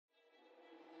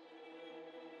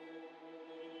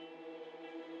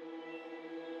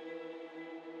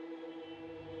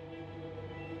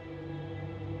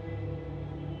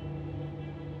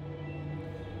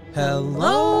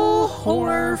Hello,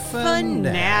 horror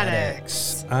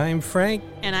fanatics. I'm Frank.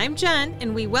 And I'm Jen,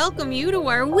 and we welcome you to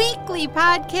our weekly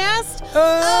podcast,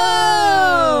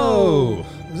 Oh,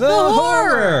 the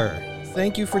horror.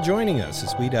 Thank you for joining us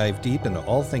as we dive deep into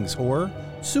all things horror,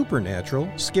 supernatural,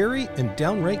 scary, and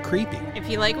downright creepy. If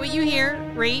you like what you hear,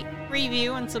 rate,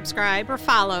 review, and subscribe or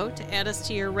follow to add us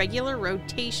to your regular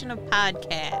rotation of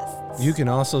podcasts. You can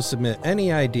also submit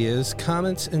any ideas,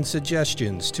 comments, and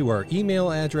suggestions to our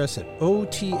email address at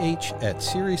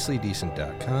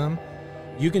oth@seriouslydecent.com.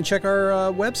 You can check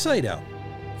our website out.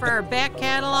 For our back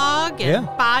catalog and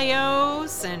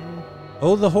bios and...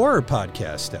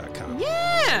 thehorrorpodcast.com.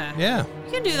 Yeah. Yeah.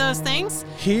 You can do those things.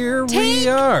 Here we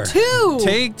are.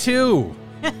 Take two.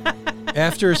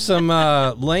 After some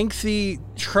lengthy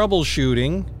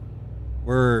troubleshooting,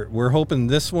 we're hoping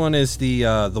this one is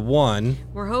the one.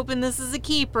 We're hoping this is a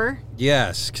keeper.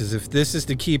 Yes, because if this is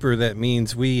the keeper, that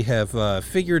means we have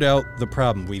figured out the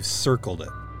problem. We've circled it.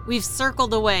 We've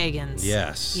circled the wagons.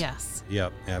 Yes. Yes.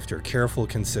 Yep. After careful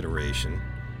consideration,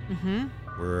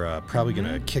 we're probably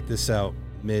going to kick this out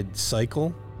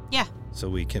mid-cycle. Yeah. So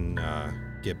we can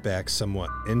get back somewhat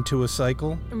into a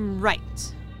cycle. Right.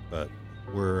 But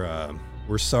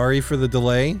we're sorry for the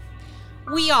delay.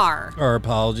 We are. Our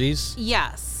apologies.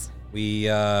 Yes.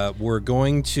 We're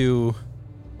going to...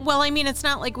 Well, I mean, it's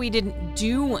not like we didn't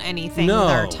do anything No.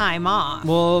 with our time off.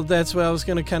 Well, that's what I was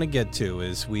going to kind of get to,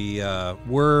 is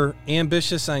we're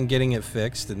ambitious on getting it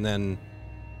fixed, and then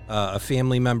a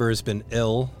family member has been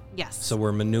ill. Yes. So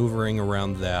we're maneuvering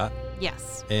around that.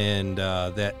 Yes. And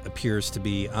that appears to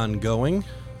be ongoing.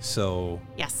 So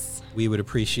Yes. we would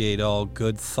appreciate all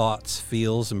good thoughts,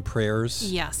 feels, and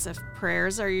prayers. Yes, if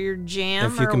prayers are your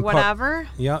jam If you or can whatever.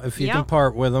 If you can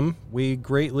part with them, we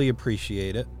greatly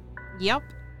appreciate it. Yep.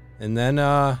 And then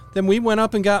we went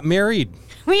up and got married.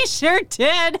 We sure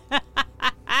did.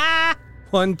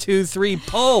 1, 2, 3,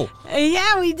 pull.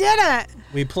 Yeah, we did it.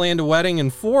 We planned a wedding in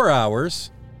 4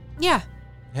 hours. Yeah.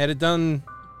 Had it done,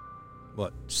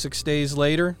 6 days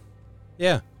later?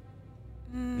 Yeah.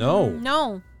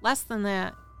 No, less than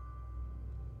that.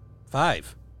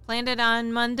 5. Planned it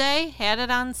on Monday, had it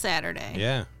on Saturday.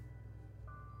 Yeah.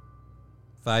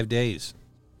 5 days.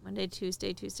 Monday,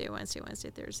 Tuesday, Wednesday,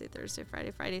 Thursday,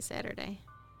 Friday, Saturday.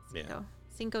 Yeah.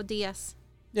 Cinco Dias.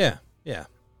 Yeah. Yeah.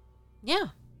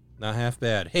 Not half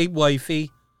bad. Hey,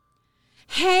 wifey.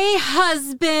 Hey,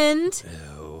 husband.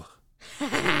 Ew.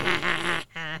 That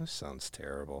sounds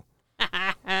terrible.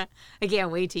 I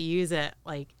can't wait to use it,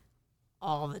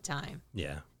 all the time.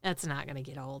 Yeah. That's not going to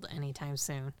get old anytime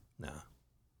soon. No.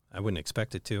 I wouldn't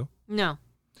expect it to. No.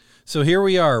 So here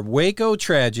we are. Waco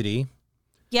Tragedy.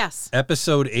 Yes.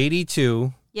 Episode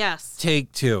 82. Yes.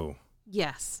 Take 2.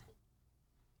 Yes.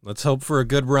 Let's hope for a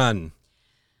good run.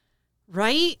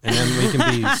 Right? And then we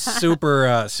can be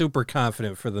super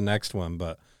confident for the next one.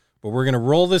 But we're going to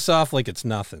roll this off like it's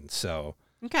nothing. So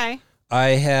Okay.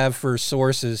 I have for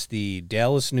sources the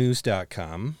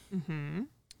DallasNews.com,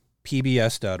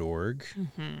 PBS.org,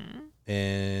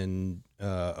 and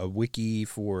a wiki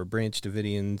for Branch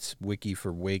Davidians, wiki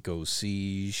for Waco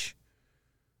Siege,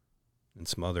 and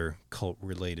some other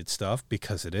cult-related stuff,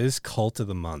 because it is Cult of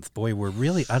the Month. Boy, we're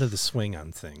really out of the swing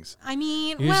on things. I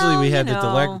mean, Usually we had to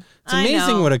delect. It's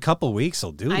amazing what a couple weeks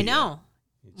will do to I you. know.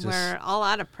 We're all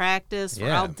out of practice.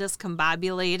 We're all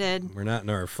discombobulated. We're not in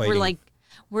our fighting.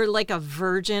 We're like a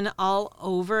virgin all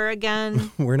over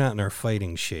again. We're not in our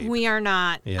fighting shape. We are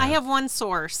not. Yeah. I have one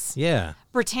source. Yeah.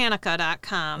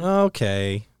 Britannica.com.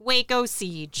 Okay. Waco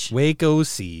Siege. Waco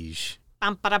Siege.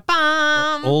 Bum,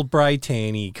 ba-da-bum. Old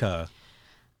Britannica.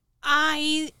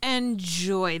 I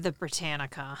enjoy the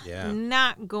Britannica. Yeah.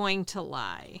 Not going to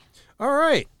lie. All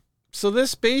right. So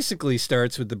this basically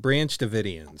starts with the Branch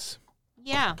Davidians.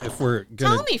 Yeah. If we're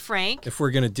gonna, Tell me, Frank. If we're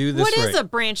going to do this What right. is a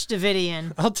Branch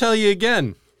Davidian? I'll tell you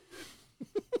again.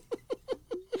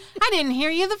 I didn't hear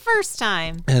you the first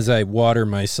time. As I water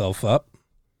myself up.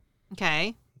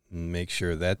 Okay. And make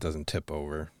sure that doesn't tip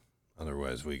over.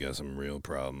 Otherwise, we got some real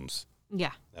problems.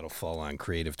 Yeah. That'll fall on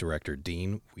creative director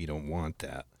Dean. We don't want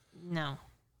that. No.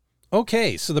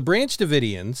 Okay, so the Branch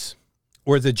Davidians,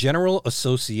 or the General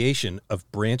Association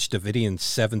of Branch Davidian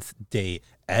Seventh-day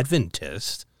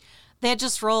Adventists. That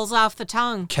just rolls off the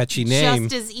tongue. Catchy name.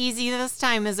 Just as easy this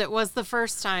time as it was the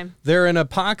first time. They're an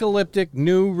apocalyptic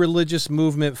new religious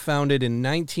movement founded in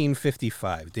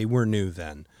 1955. They were new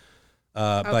then.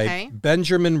 By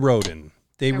Benjamin Roden.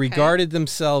 They regarded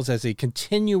themselves as a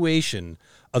continuation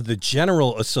of the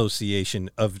General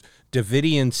Association of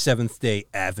Davidian Seventh-day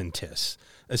Adventists,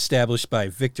 established by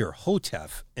Victor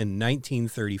Houteff in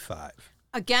 1935.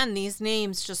 Again, these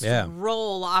names just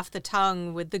roll off the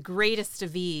tongue with the greatest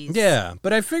of ease. Yeah,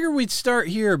 but I figured we'd start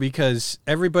here because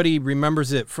everybody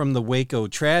remembers it from the Waco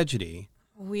tragedy.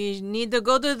 We need to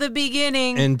go to the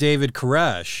beginning. And David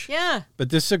Koresh. Yeah. But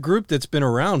this is a group that's been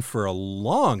around for a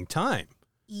long time.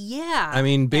 Yeah. I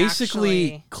mean,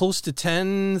 basically close to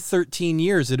 10, 13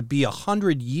 years. It'd be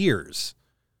 100 years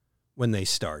when they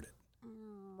started.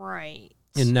 Right.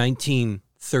 In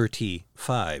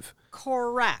 1935.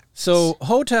 Correct. So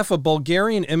Hotef, a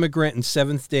Bulgarian immigrant and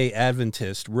Seventh-day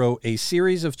Adventist, wrote a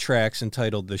series of tracts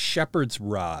entitled The Shepherd's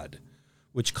Rod,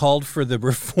 which called for the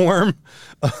reform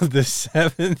of the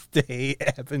Seventh-day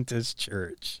Adventist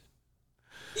Church.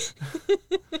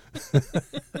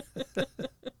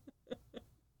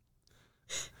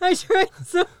 I tried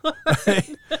so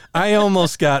hard. I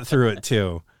almost got through it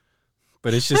too,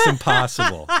 but it's just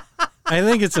impossible. I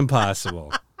think it's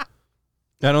impossible.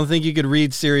 I don't think you could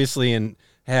read seriously and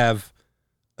have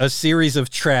a series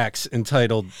of tracts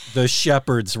entitled The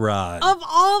Shepherd's Rod. Of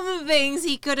all the things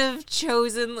he could have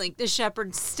chosen, like the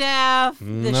shepherd's staff,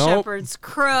 the shepherd's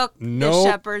crook, the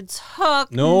shepherd's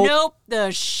hook. Nope, the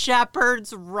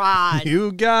shepherd's rod.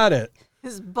 You got it.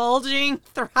 His bulging,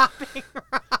 throbbing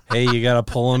rod. Hey, you got to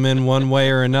pull them in one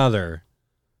way or another.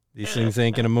 These things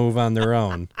ain't going to move on their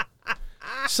own.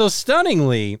 So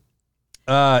stunningly,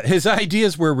 his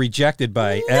ideas were rejected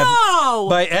by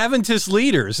Adventist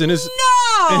leaders in his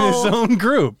own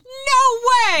group.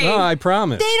 No way. No, I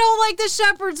promise. They don't like the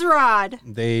shepherd's rod.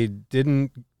 They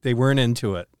weren't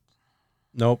into it.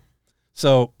 Nope.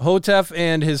 So Hotef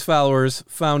and his followers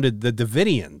founded the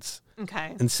Davidians.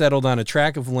 Okay. And settled on a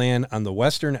tract of land on the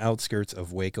western outskirts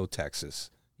of Waco,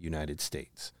 Texas, United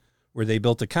States, where they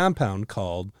built a compound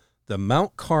called the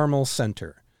Mount Carmel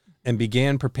Center and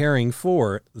began preparing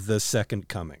for the Second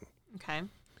Coming. Okay.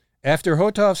 After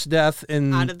Hotef's death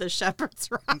in... Out of the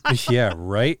shepherd's rod. Yeah,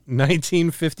 right?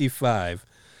 1955,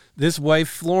 this wife,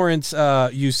 Florence,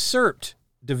 usurped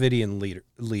Davidian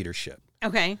leadership.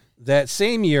 Okay. That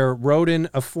same year, Roden,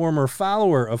 a former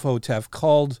follower of Hotef,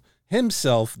 called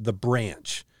himself the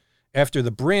Branch, after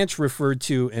the branch referred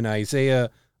to in Isaiah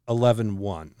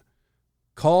 11:1.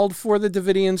 Called for the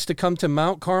Davidians to come to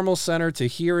Mount Carmel Center to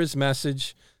hear his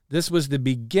message. This was the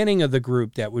beginning of the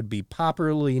group that would be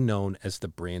popularly known as the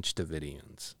Branch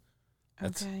Davidians.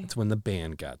 That's when the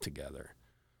band got together.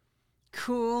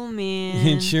 Cool, man.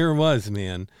 It sure was,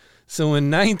 man. So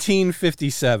in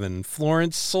 1957,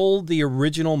 Florence sold the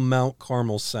original Mount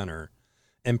Carmel Center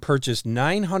and purchased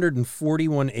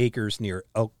 941 acres near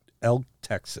Elk,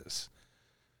 Texas.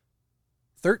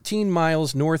 13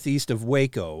 miles northeast of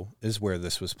Waco is where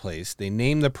this was placed. They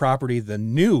named the property the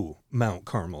new Mount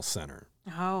Carmel Center.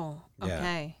 Oh,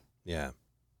 okay. Yeah.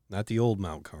 Not the old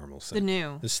Mount Carmel Center. The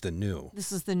new. This is the new.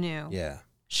 This is the new. Yeah.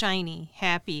 Shiny,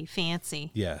 happy, fancy.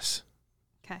 Yes.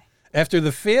 Okay. After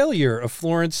the failure of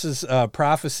Florence's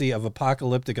prophecy of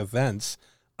apocalyptic events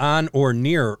on or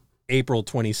near April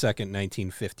 22nd,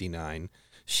 1959,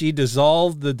 she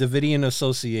dissolved the Davidian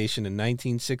Association in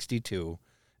 1962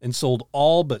 and sold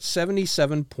all but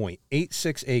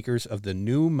 77.86 acres of the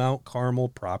new Mount Carmel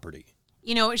property.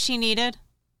 You know what she needed?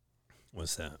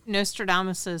 What's that?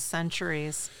 Nostradamus'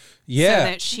 centuries. Yeah. So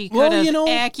that she could have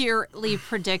accurately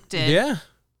predicted. Yeah.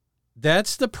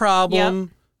 That's the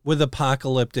problem with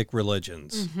apocalyptic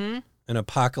religions and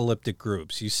apocalyptic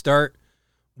groups. You start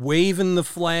waving the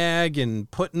flag and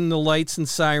putting the lights and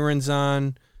sirens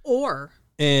on.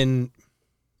 And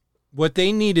what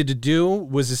they needed to do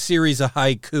was a series of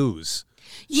haikus.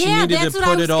 Yeah, that's what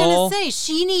I was going to say.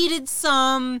 She needed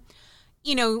some,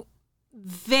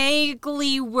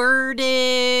 vaguely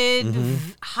worded,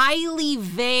 highly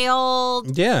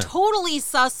veiled, totally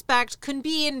suspect, could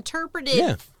be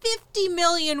interpreted 50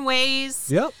 million ways.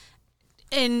 Yep.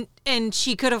 And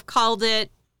she could have called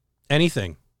it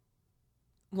anything.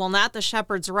 Well, not the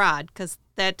shepherd's rod, because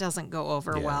that doesn't go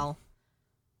over well.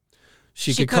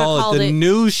 She could call it the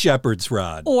new shepherd's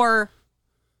rod. Or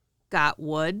got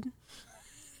wood.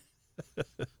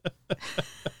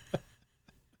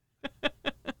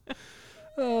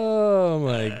 Oh,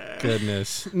 my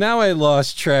goodness. Now I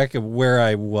lost track of where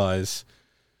I was.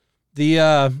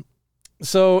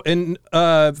 So in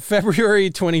February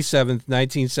 27th,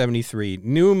 1973,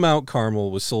 new Mount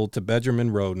Carmel was sold to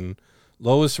Benjamin Roden,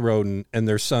 Lois Roden, and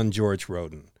their son, George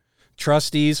Roden,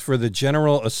 trustees for the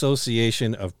General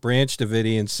Association of Branch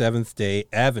Davidian Seventh-day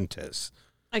Adventists.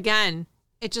 Again,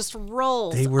 it just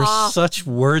rolls. They were such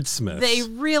wordsmiths. They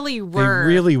really were. They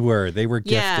really were. They were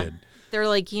gifted. They're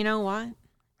like, you know what?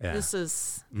 Yeah. This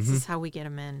is how we get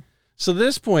them in. So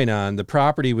this point on, the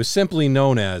property was simply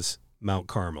known as Mount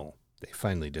Carmel. They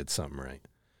finally did something right.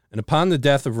 And upon the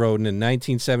death of Roden in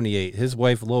 1978, his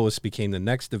wife Lois became the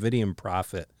next Davidian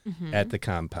prophet at the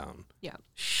compound. Yeah.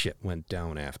 Shit went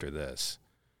down after this.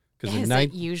 As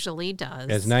it usually does.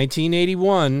 As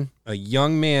 1981, a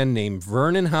young man named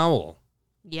Vernon Howell,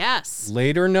 yes,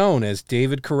 later known as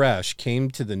David Koresh, came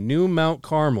to the new Mount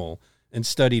Carmel and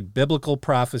studied biblical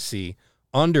prophecy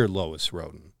under Lois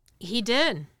Roden. He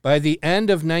did. By the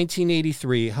end of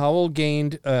 1983, Howell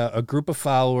gained a group of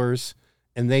followers,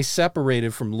 and they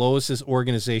separated from Lois's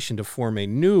organization to form a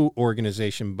new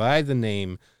organization by the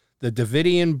name the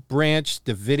Davidian Branch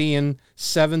Davidian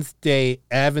Seventh-day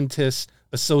Adventist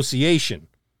Association.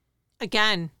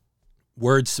 Again.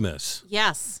 Wordsmiths.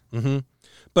 Yes. Mm-hmm.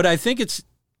 But I think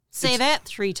Say that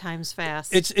 3 times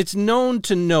fast. It's known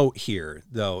to note here,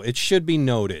 though, it should be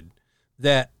noted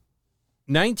that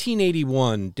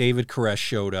 1981, David Koresh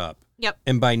showed up. Yep.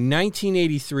 And by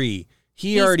 1983,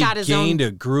 he's already gained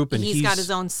a group, and he's got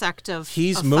his own sect of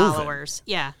followers.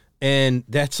 Yeah. And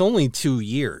that's only 2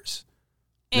 years.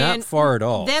 And not far at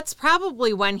all. That's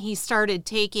probably when he started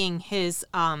taking his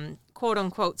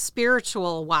quote-unquote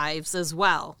spiritual wives as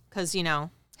well. Because, you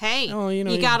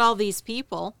got all these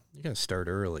people. You got to start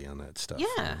early on that stuff.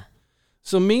 Yeah.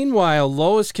 So meanwhile,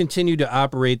 Lois continued to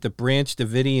operate the Branch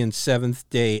Davidian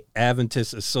Seventh-day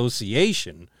Adventist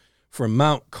Association from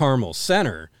Mount Carmel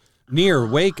Center near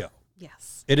Waco.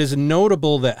 Yes. It is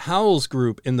notable that Howell's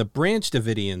group and the Branch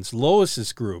Davidians,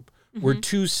 Lois's group, were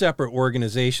 2 separate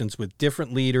organizations with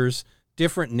different leaders,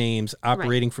 different names,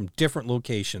 operating from different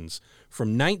locations from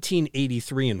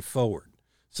 1983 and forward.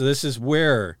 So this is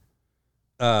where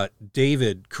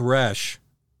David Koresh,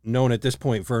 known at this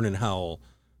point Vernon Howell,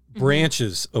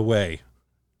 branches away.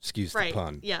 Excuse the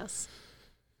pun. Yes.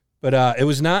 But it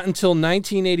was not until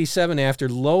 1987, after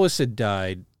Lois had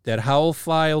died, that Howell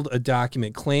filed a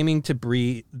document claiming to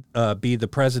be the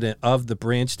president of the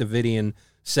Branch Davidian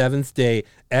Seventh-day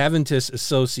Adventist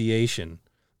Association,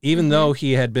 even though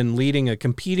he had been leading a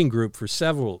competing group for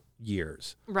several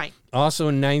years. Right. Also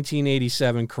in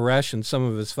 1987, Koresh and some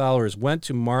of his followers went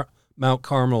to Mount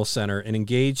Carmel Center and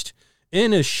engaged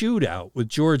in a shootout with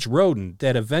George Roden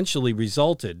that eventually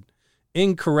resulted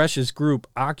in Koresh's group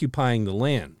occupying the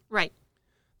land. Right.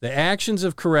 The actions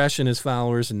of Koresh and his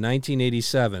followers in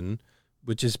 1987,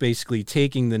 which is basically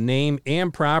taking the name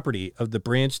and property of the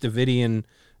Branch Davidian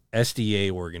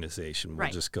SDA organization, we'll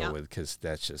just go with, because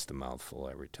that's just a mouthful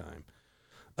every time,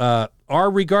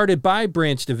 are regarded by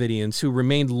Branch Davidians who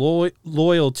remained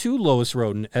loyal to Lois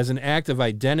Roden as an act of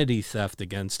identity theft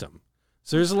against him.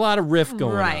 So there's a lot of riff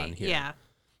going on here. Yeah.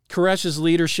 Koresh's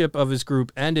leadership of his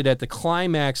group ended at the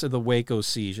climax of the Waco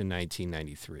siege in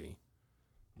 1993.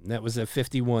 And that was a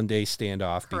 51-day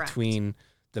standoff between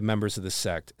the members of the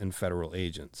sect and federal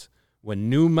agents. When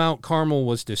New Mount Carmel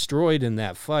was destroyed in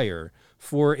that fire,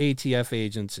 4 ATF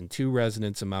agents and 2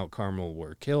 residents of Mount Carmel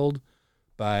were killed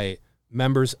by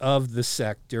members of the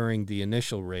sect during the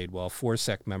initial raid, while 4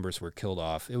 sect members were killed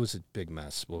off. It was a big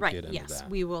mess. We'll get into that. Yes,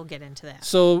 we will get into that.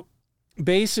 So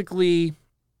basically,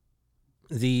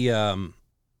 we've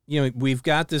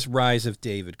got this rise of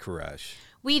David Koresh.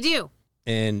 We do.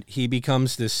 And he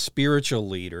becomes this spiritual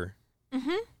leader.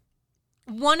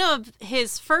 Mm-hmm. One of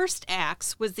his first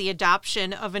acts was the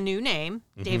adoption of a new name,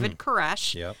 David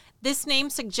Koresh. Yep. This name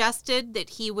suggested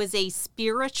that he was a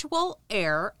spiritual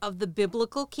heir of the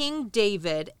biblical King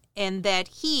David, and that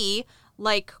he,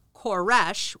 like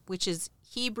Koresh, which is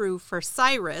Hebrew for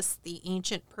Cyrus, the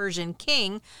ancient Persian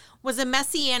king, was a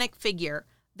messianic figure,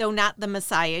 though not the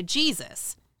Messiah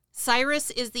Jesus.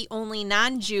 Cyrus is the only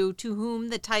non-Jew to whom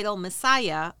the title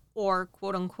Messiah, or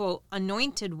quote-unquote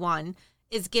anointed one,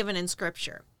 is given in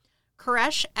Scripture.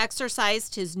 Koresh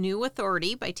exercised his new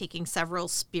authority by taking several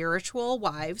spiritual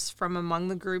wives from among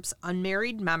the group's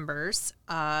unmarried members,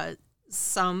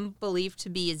 some believed to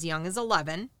be as young as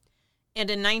 11. And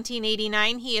in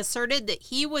 1989, he asserted that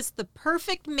he was the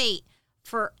perfect mate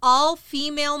for all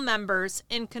female members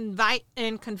and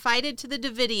confided to the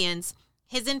Davidians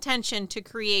his intention to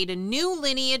create a new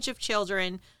lineage of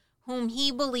children whom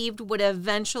he believed would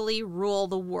eventually rule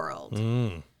the world.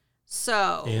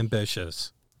 So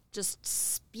ambitious. Just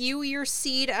spew your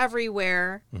seed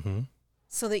everywhere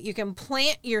so that you can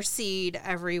plant your seed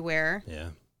everywhere. Yeah.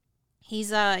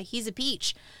 He's a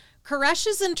peach.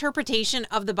 Koresh's interpretation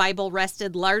of the Bible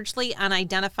rested largely on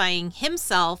identifying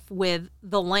himself with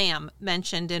the Lamb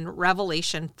mentioned in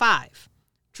Revelation 5.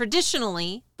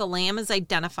 Traditionally, the Lamb is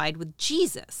identified with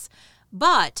Jesus,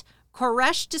 but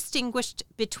Koresh distinguished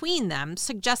between them,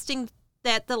 suggesting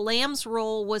that the Lamb's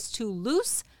role was to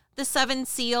loose the 7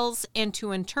 seals and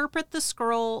to interpret the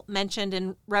scroll mentioned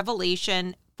in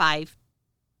Revelation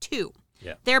 5:2.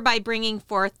 thereby bringing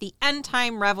forth the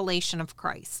end-time revelation of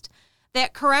Christ.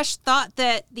 That Koresh thought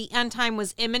that the end time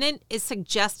was imminent is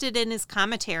suggested in his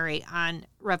commentary on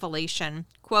Revelation.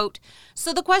 Quote,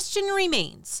 "So the question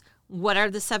remains, what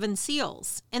are the seven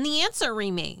seals? And the answer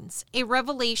remains, a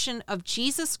revelation of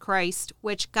Jesus Christ,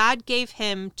 which God gave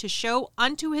him to show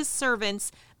unto his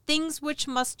servants things which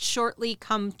must shortly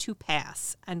come to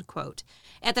pass." End quote.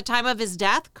 At the time of his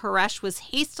death, Koresh was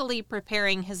hastily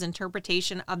preparing his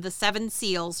interpretation of the seven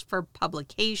seals for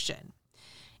publication.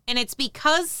 And it's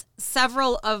because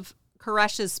several of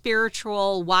Koresh's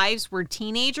spiritual wives were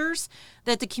teenagers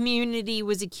that the community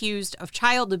was accused of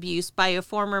child abuse by a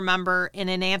former member and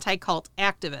an anti-cult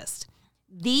activist.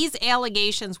 These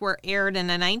allegations were aired in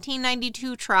a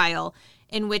 1992 trial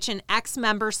in which an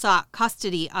ex-member sought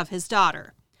custody of his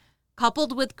daughter.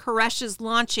 Coupled with Koresh's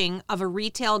launching of a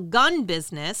retail gun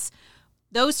business,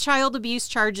 those child abuse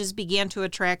charges began to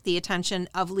attract the attention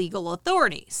of legal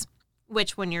authorities,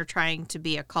 which when you're trying to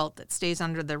be a cult that stays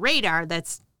under the radar,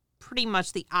 that's pretty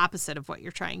much the opposite of what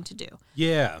you're trying to do.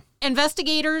 Yeah.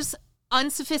 Investigators,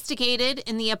 unsophisticated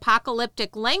in the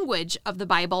apocalyptic language of the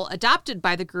Bible adopted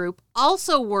by the group,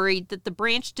 also worried that the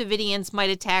Branch Davidians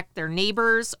might attack their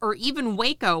neighbors or even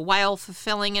Waco while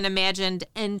fulfilling an imagined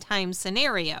end-time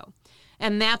scenario.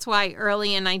 And that's why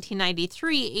early in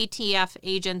 1993, ATF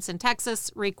agents in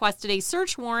Texas requested a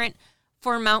search warrant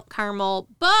for Mount Carmel,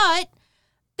 but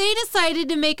they decided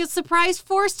to make a surprise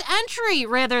forced entry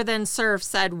rather than serve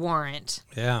said warrant.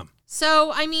 Yeah.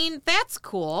 So, I mean, that's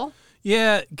cool.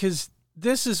 Yeah, because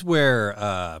this is where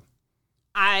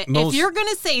if you're going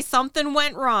to say something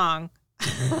went wrong.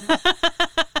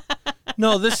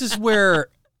 No, this is where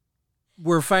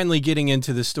we're finally getting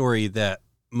into the story that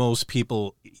most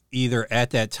people either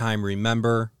at that time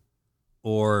remember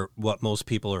or what most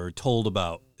people are told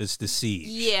about is the siege.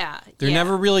 Yeah. They're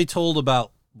never really told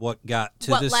about what got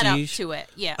to the siege. What led up to it,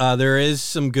 yeah. There is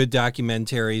some good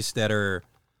documentaries that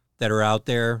are out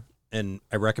there, and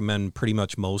I recommend pretty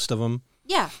much most of them.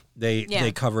 Yeah.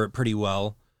 They cover it pretty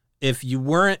well. If you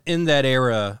weren't in that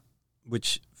era,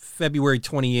 which February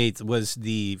 28th was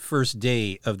the first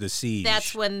day of the siege.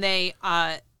 That's when they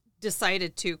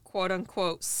decided to,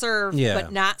 quote-unquote, serve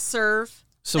but not serve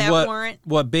that warrant.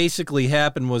 What basically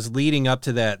happened was leading up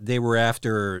to that, they were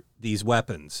after these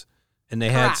weapons. And they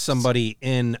had somebody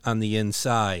in on the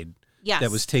inside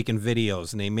that was taking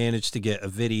videos, and they managed to get a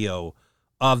video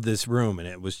of this room, and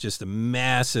it was just a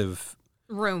massive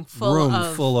room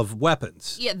full of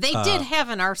weapons. Yeah, they did have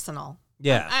an arsenal.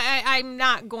 Yeah. I'm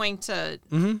not going to...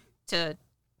 to.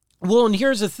 Well, and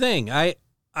here's the thing.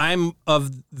 I'm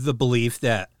of the belief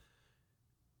that,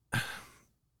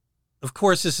 of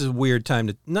course, this is a weird time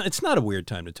to... No, it's not a weird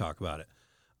time to talk about it.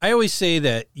 I always say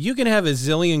that you can have a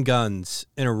zillion guns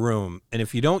in a room, and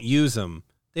if you don't use them,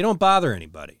 they don't bother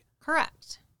anybody.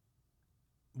 Correct.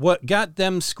 What got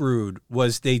them screwed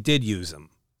was they did use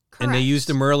them. Correct. And they used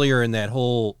them earlier in that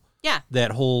whole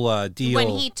deal. When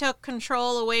he took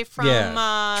control away from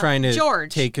trying to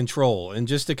George. Take control. And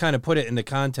just to kind of put it into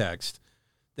context,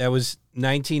 that was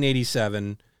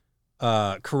 1987.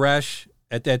 Koresh,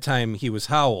 at that time, he was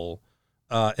Howell.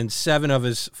 And 7 of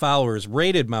his followers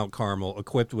raided Mount Carmel,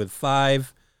 equipped with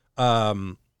 5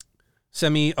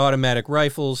 semi-automatic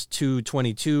rifles, 2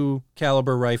 .22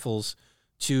 caliber rifles,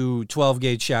 2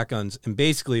 12-gauge shotguns, and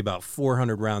basically about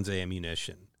 400 rounds of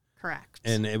ammunition. Correct.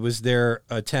 And it was their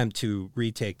attempt to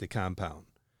retake the compound.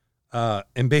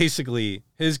 And basically,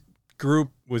 his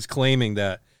group was claiming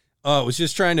that it was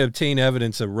just trying to obtain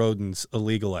evidence of Rodin's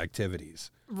illegal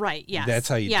activities. Right. Yes. That's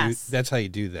how you do. That's how you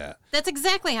do that. That's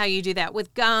exactly how you do that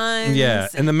with guns. Yeah,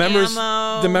 and the members,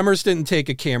 ammo. the members didn't take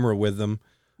a camera with them.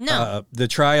 No. The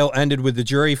trial ended with the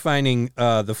jury finding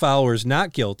the followers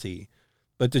not guilty,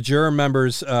 but the juror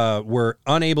members were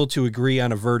unable to agree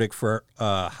on a verdict for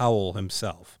Howell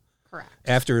himself. Correct.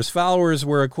 After his followers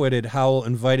were acquitted, Howell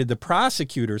invited the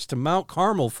prosecutors to Mount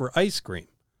Carmel for ice cream.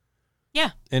 Yeah.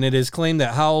 And it is claimed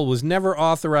that Howell was never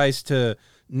authorized to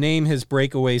name his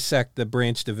breakaway sect the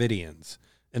Branch Davidians,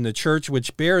 and the church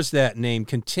which bears that name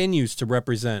continues to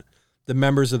represent the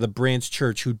members of the Branch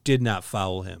Church who did not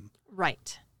follow him.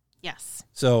 Right. Yes.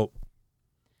 So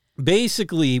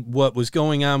basically what was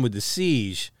going on with the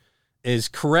siege is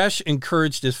Koresh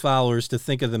encouraged his followers to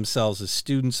think of themselves as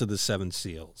students of the Seven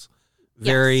Seals.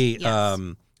 Very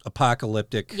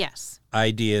apocalyptic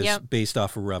ideas based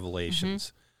off of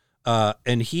Revelations.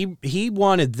 And he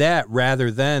wanted that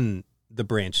rather than the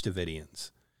Branch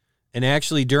Davidians. And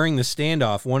actually, during the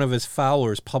standoff, one of his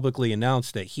followers publicly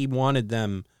announced that he wanted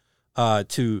them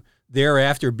to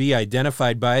thereafter be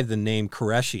identified by the name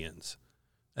Koreshians.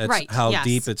 That's how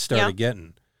deep it started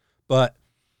getting. But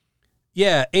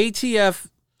Yeah, ATF,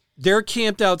 they're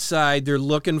camped outside. They're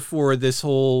looking for this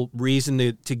whole reason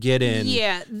to get in.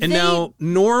 Yeah. And now,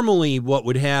 normally what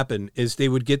would happen is they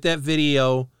would get that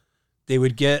video, they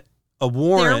would get a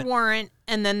warrant. Their warrant,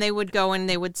 and then they would go and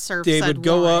they would serve They said would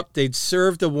go warrant. up, they'd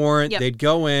serve the warrant, Yep. they'd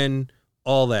go in,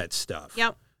 all that stuff.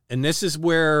 Yep. And this is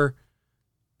where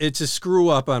it's a screw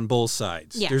up on both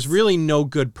sides. Yes. There's really no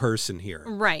good person here.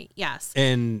 Right, yes.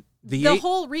 And The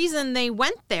whole reason they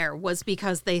went there was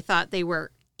because they thought they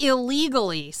were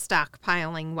illegally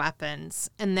stockpiling weapons.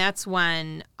 And that's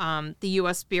when the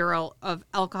U.S. Bureau of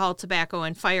Alcohol, Tobacco,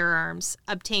 and Firearms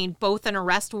obtained both an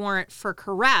arrest warrant for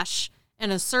Koresh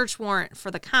and a search warrant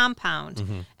for the compound.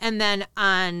 Mm-hmm. And then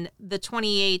on the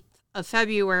 28th of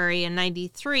February in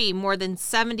 93, more than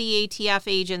 70 ATF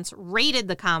agents raided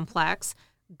the complex.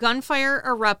 Gunfire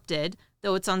erupted,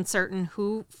 though it's uncertain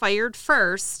who fired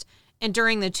first. And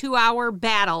during the 2-hour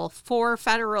battle, 4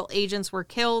 federal agents were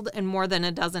killed and more than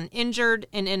a dozen injured.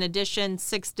 And in addition,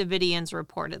 6 Davidians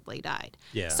reportedly died.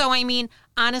 Yeah. So, I mean,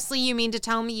 honestly, you mean to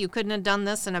tell me you couldn't have done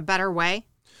this in a better way?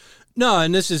 No,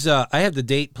 and this is, I have the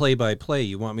date play-by-play.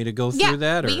 You want me to go through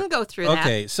that? We can go through that.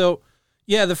 Okay, so,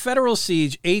 yeah, the federal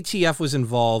siege, ATF was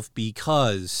involved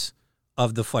because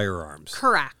of the firearms.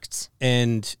 Correct.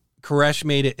 And Koresh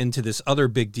made it into this other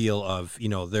big deal of,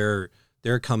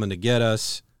 they're coming to get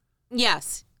us.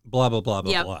 Yes. Blah, blah, blah,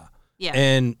 blah, Yep. blah. Yeah.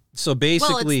 And so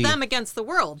basically... Well, it's them against the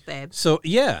world, babe. So,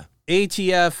 yeah,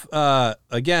 ATF,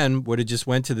 again, would have just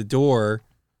went to the door,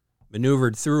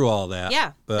 maneuvered through all that.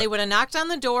 Yeah, but they would have knocked on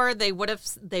the door. They would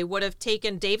have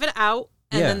taken David out,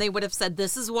 and then they would have said,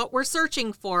 "This is what we're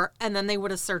searching for," and then they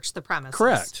would have searched the premises.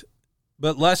 Correct.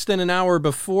 But less than an hour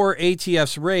before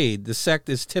ATF's raid, the sect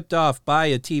is tipped off by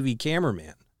a TV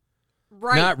cameraman.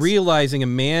 Right. Not realizing a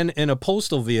man in a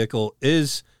postal vehicle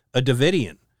is a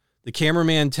Davidian. The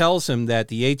cameraman tells him that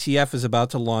the ATF is about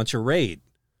to launch a raid.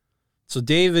 So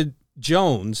David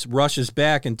Jones rushes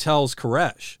back and tells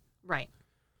Koresh. Right.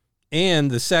 And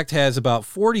the sect has about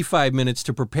 45 minutes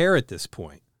to prepare at this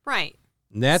point. Right.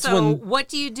 And that's so when... what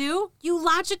do? You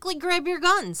logically grab your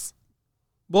guns.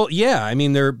 Well, yeah. I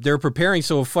mean, they're preparing.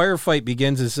 So a firefight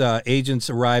begins as agents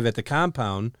arrive at the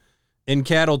compound in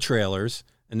cattle trailers.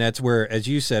 And that's where, as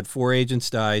you said, 4 agents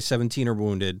die, 17 are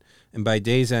wounded. And by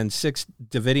day's end, 6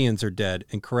 Davidians are dead.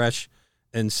 And Koresh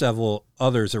and several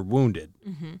others are wounded.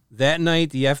 Mm-hmm. That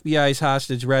night, the FBI's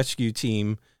hostage rescue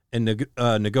team and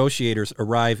negotiators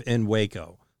arrive in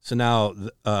Waco. So now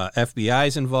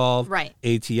FBI's involved, right.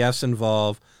 ATF's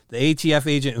involved. The ATF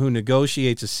agent who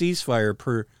negotiates a ceasefire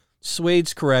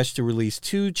persuades Koresh to release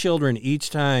 2 children each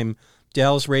time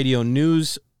Dallas radio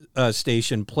news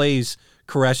station plays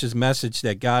Koresh's message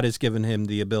that God has given him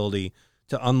the ability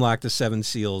to unlock the 7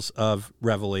 seals of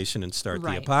Revelation and start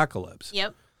the apocalypse.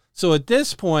 Yep. So at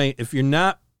this point, if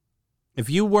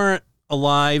you weren't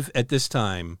alive at this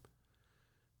time,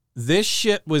 this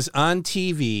shit was on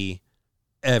TV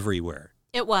everywhere.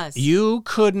 It was. You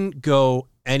couldn't go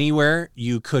anywhere.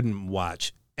 You couldn't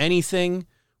watch anything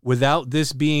without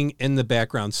this being in the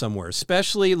background somewhere,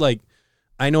 especially like,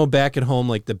 I know back at home,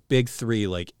 like the big 3,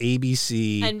 like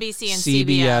ABC, NBC, and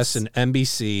CBS, and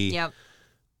NBC. Yep.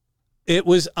 It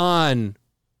was on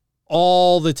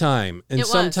all the time. And It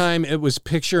was. sometime it was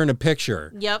picture in a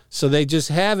picture. Yep. So they just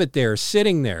have it there,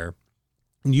 sitting there,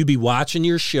 and you'd be watching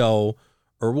your show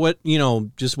or what,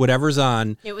 just whatever's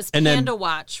on. It was and Panda then,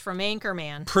 Watch from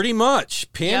Anchorman. Pretty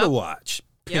much. Panda Yep. Watch.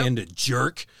 Panda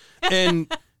jerk. And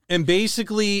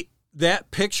basically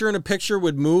that picture in a picture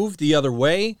would move the other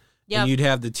way. Yep. And you'd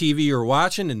have the TV you're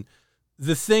watching. And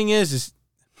the thing is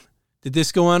did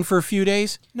this go on for a few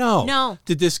days? No. No.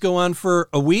 Did this go on for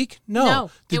a week?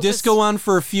 No. Did this go on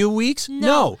for a few weeks?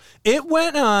 No. It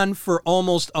went on for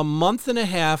almost a month and a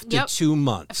half to 2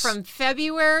 months. From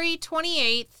February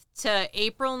 28th to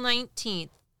April 19th.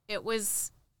 It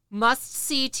was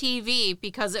must-see TV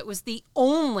because it was the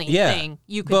only thing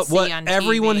you could see on TV. But what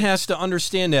everyone has to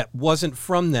understand that wasn't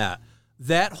from that.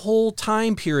 That whole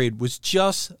time period was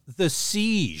just the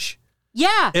siege.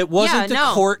 Yeah. It wasn't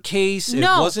the court case. It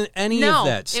wasn't any of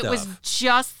that stuff. It was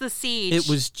just the siege. It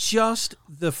was just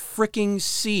the freaking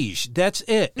siege. That's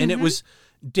it. And it was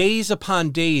days upon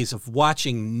days of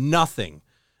watching nothing.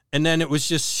 And then it was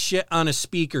just shit on a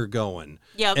speaker going.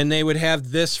 Yep. And they would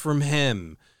have this from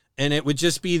him. And it would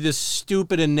just be this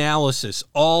stupid analysis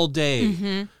all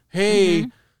day. Hey,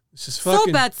 this is fucking...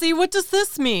 So, Betsy, what does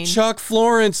this mean? Chuck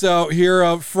Florence out here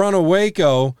out front of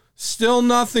Waco. Still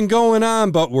nothing going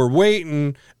on, but we're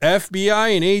waiting.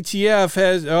 FBI and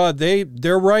ATF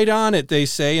they're right on it, they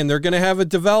say, and they're going to have a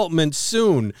development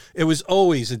soon. It was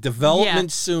always a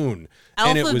development soon.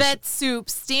 Alphabet soup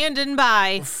standing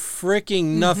by.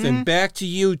 Freaking nothing. Back to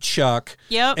you, Chuck.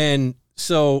 Yep. And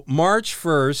so March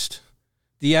 1st,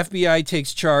 the FBI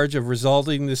takes charge of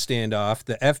resolving the standoff.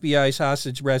 The FBI's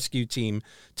hostage rescue team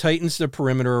tightens the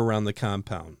perimeter around the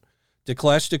compound.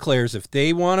 DeKlesch declares if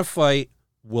they want to fight,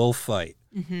 we'll fight.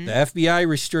 The FBI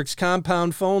restricts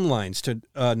compound phone lines to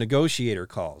negotiator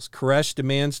calls. Koresh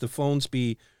demands the phones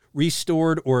be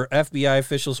restored or FBI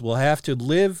officials will have to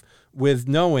live with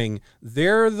knowing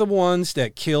they're the ones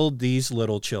that killed these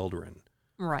little children.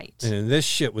 Right. And this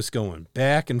shit was going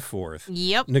back and forth.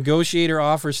 Yep. Negotiator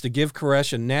offers to give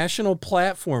Koresh a national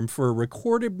platform for a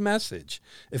recorded message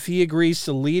if he agrees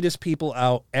to lead his people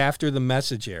out after the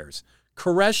message airs.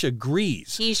 Koresh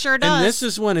agrees. He sure does. And this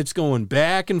is when it's going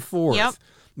back and forth. Yep.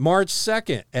 March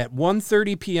 2nd at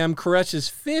 1:30 p.m., Koresh's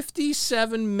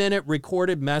 57-minute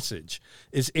recorded message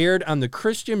is aired on the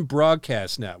Christian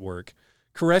Broadcast Network.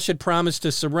 Koresh had promised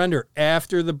to surrender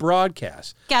after the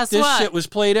broadcast. Guess this what? Shit was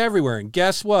played everywhere, and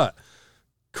guess what?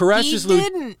 Koresh's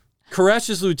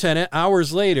lieutenant,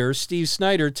 hours later, Steve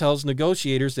Snyder, tells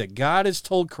negotiators that God has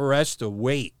told Koresh to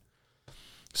wait.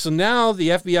 So now the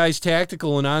FBI's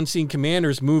tactical and on-scene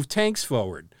commanders move tanks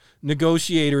forward.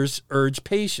 Negotiators urge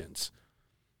patience.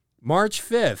 March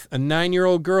 5th, a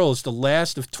 9-year-old girl is the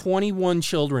last of 21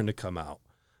 children to come out.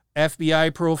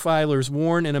 FBI profilers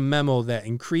warn in a memo that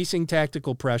increasing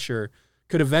tactical pressure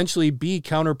could eventually be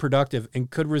counterproductive and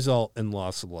could result in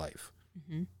loss of life.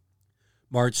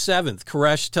 March 7th,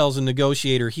 Koresh tells a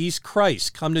negotiator he's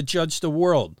Christ, come to judge the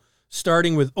world,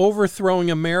 starting with overthrowing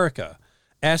America.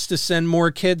 Asked to send more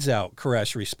kids out,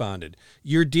 Koresh responded.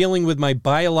 You're dealing with my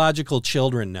biological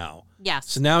children now.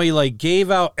 Yes. So now he gave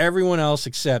out everyone else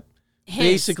except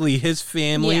basically his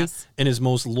family and his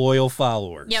most loyal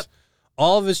followers. Yep.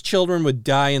 All of his children would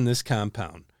die in this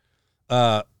compound.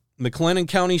 McLennan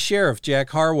County Sheriff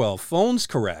Jack Harwell phones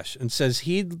Koresh and says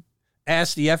he'd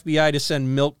asked the FBI to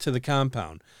send milk to the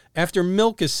compound. After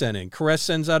milk is sent in, Koresh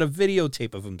sends out a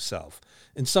videotape of himself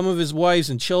and some of his wives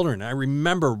and children. I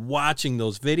remember watching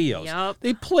those videos. Yep.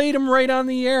 They played them right on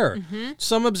the air.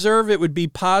 Some observe it would be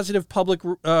positive public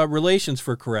relations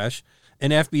for Koresh,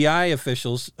 and FBI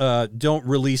officials don't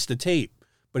release the tape.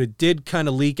 But it did kind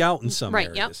of leak out in some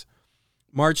areas. Yep.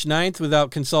 March 9th, without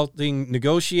consulting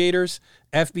negotiators,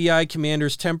 FBI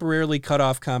commanders temporarily cut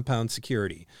off compound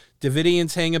security.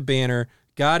 Davidians hang a banner,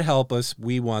 God help us,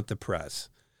 we want the press.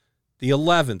 The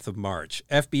 11th of March,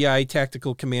 FBI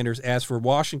tactical commanders asked for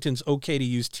Washington's okay to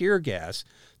use tear gas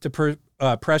to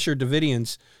pressure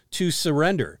Davidians to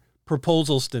surrender.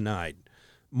 Proposals denied.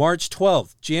 March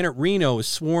 12th, Janet Reno is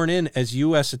sworn in as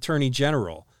U.S. Attorney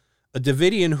General. A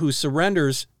Davidian who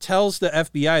surrenders tells the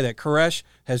FBI that Koresh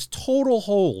has total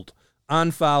hold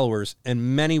on followers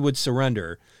and many would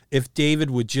surrender if David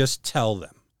would just tell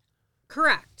them.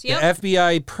 Correct. Yep. The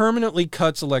FBI permanently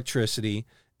cuts electricity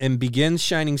and begins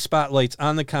shining spotlights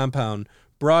on the compound,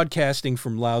 broadcasting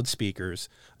from loudspeakers.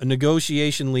 A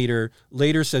negotiation leader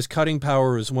later says cutting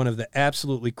power was one of the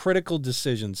absolutely critical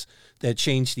decisions that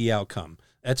changed the outcome.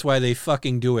 That's why they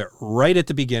fucking do it right at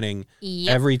the beginning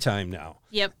every time now.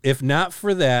 Yep. If not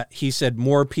for that, he said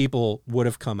more people would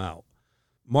have come out.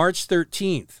 March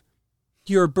 13th,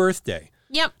 your birthday.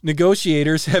 Yep.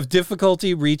 Negotiators have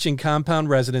difficulty reaching compound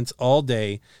residents all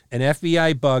day. An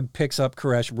FBI bug picks up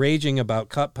Koresh raging about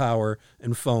cut power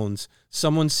and phones.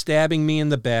 Someone's stabbing me in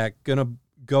the back, gonna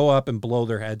go up and blow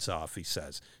their heads off, he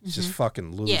says. He's just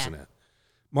fucking losing it.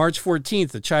 March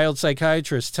 14th, a child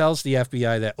psychiatrist tells the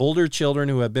FBI that older children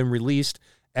who have been released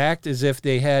act as if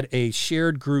they had a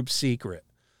shared group secret.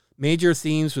 Major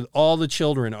themes with all the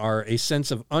children are a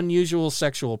sense of unusual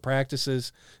sexual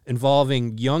practices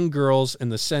involving young girls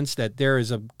and the sense that there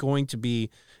is going to be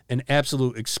an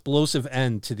absolute explosive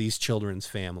end to these children's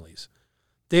families.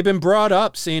 They've been brought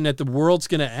up saying that the world's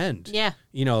going to end. Yeah.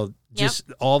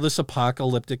 Just all this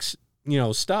apocalyptic,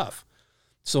 stuff.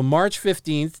 So March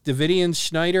 15th, Davidians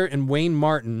Schneider and Wayne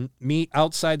Martin meet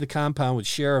outside the compound with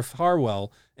Sheriff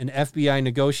Harwell and FBI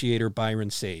negotiator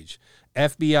Byron Sage.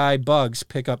 FBI bugs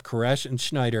pick up Koresh and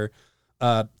Schneider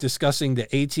discussing the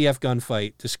ATF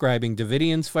gunfight, describing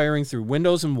Davidians firing through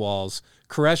windows and walls.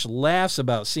 Koresh laughs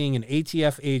about seeing an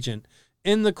ATF agent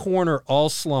in the corner all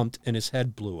slumped and his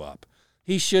head blew up.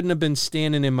 He shouldn't have been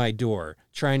standing in my door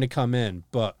trying to come in,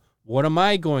 but what am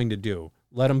I going to do?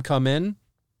 Let him come in?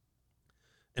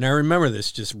 And I remember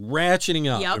this just ratcheting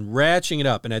up and ratcheting it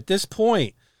up. And at this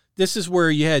point, this is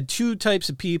where you had two types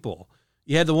of people.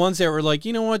 You had the ones that were like,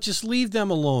 you know what, just leave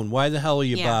them alone. Why the hell are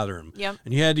you bothering them? Yep.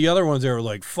 And you had the other ones that were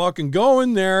like, fucking go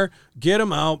in there, get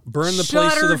them out, burn the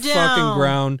place to the fucking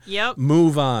ground,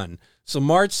 move on. So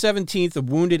March 17th, a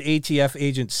wounded ATF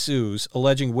agent sues,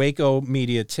 alleging Waco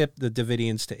media tipped the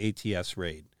Davidians to ATF's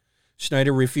raid.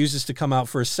 Schneider refuses to come out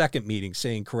for a second meeting,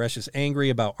 saying Koresh is angry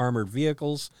about armored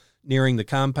vehicles nearing the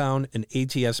compound and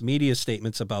ATF's media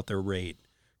statements about their raid.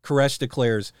 Koresh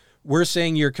declares, "We're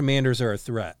saying your commanders are a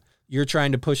threat. You're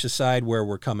trying to push aside where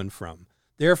we're coming from.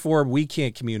 Therefore, we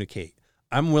can't communicate.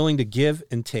 I'm willing to give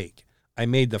and take. I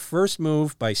made the first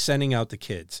move by sending out the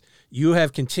kids. You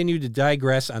have continued to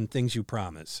digress on things you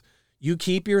promise. You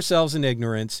keep yourselves in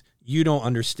ignorance. You don't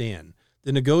understand."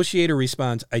 The negotiator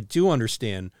responds, "I do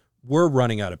understand. We're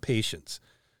running out of patience."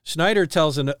 Schneider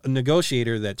tells a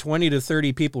negotiator that 20 to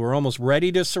 30 people were almost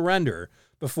ready to surrender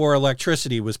before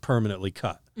electricity was permanently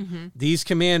cut. Mm-hmm. These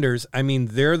commanders,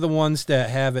 they're the ones that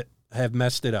have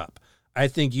messed it up. I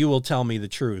think you will tell me the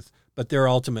truth, but they're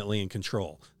ultimately in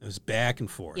control. It was back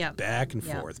and forth, back and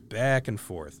forth, back and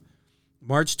forth.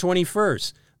 March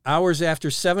 21st, hours after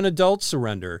 7 adults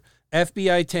surrender,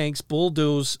 FBI tanks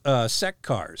bulldoze sec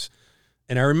cars.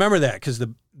 And I remember that because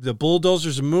the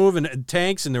bulldozers are moving and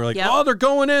tanks, and they're like, oh, they're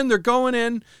going in,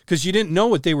 because you didn't know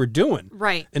what they were doing.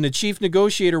 Right. And the chief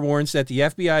negotiator warns that the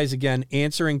FBI is again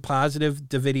answering positive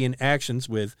Davidian actions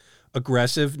with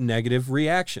aggressive negative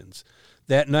reactions.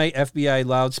 That night, FBI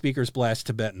loudspeakers blast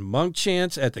Tibetan monk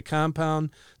chants at the compound.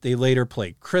 They later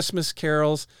play Christmas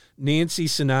carols. Nancy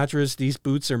Sinatra's "These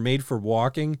Boots Are Made for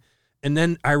Walking." And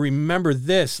then I remember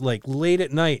this, like late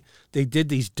at night, they did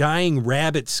these dying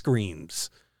rabbit screams.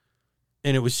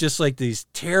 And it was just like these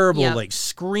terrible, like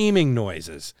screaming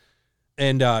noises.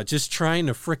 And just trying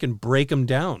to frickin' break them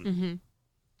down. Mm-hmm.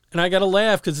 And I got to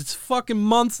laugh because it's fucking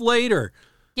months later.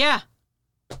 Yeah.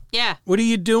 Yeah. What are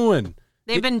you doing?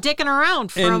 They've been dicking around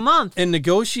for a month. And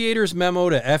negotiators' memo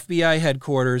to FBI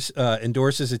headquarters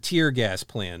endorses a tear gas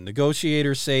plan.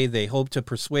 Negotiators say they hope to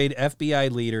persuade FBI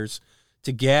leaders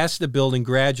to gas the building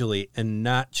gradually and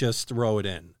not just throw it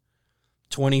in.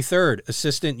 23rd,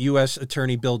 Assistant U.S.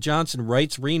 Attorney Bill Johnson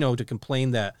writes Reno to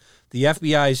complain that the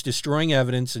FBI is destroying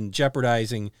evidence and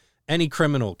jeopardizing any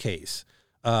criminal case.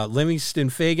 Livingston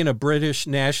Fagan, a British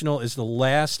national, is the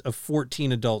last of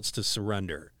 14 adults to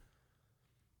surrender.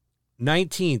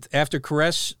 19th, after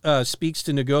Koresh speaks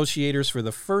to negotiators for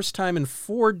the first time in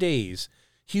 4 days,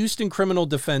 Houston criminal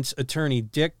defense attorney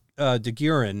Dick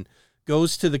DeGuerin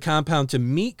goes to the compound to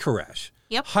meet Koresh,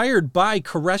 hired by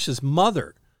Koresh's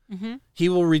mother. Mm-hmm. He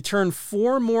will return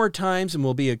 4 more times and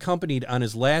will be accompanied on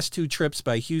his last 2 trips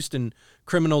by Houston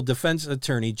criminal defense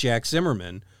attorney Jack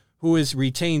Zimmerman, who is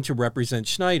retained to represent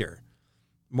Schneider.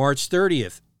 March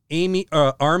 30th,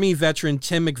 Army veteran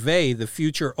Tim McVeigh, the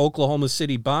future Oklahoma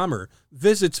City bomber,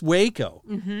 visits Waco.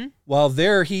 Mm-hmm. While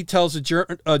there, he tells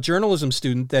a journalism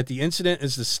student that the incident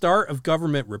is the start of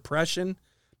government repression.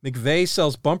 McVeigh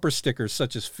sells bumper stickers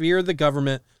such as "Fear the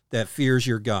government that fears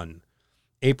your gun."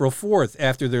 April 4th,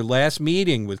 after their last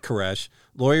meeting with Koresh,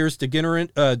 lawyers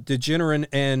DeGenerin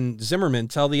and Zimmerman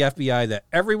tell the FBI that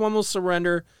everyone will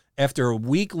surrender after a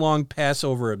week-long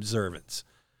Passover observance.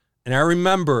 And I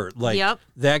remember,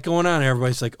 that going on.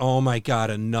 Everybody's like, oh, my God,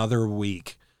 another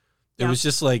week. It was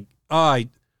just like, I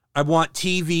want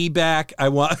TV back. I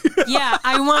want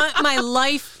my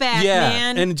life back,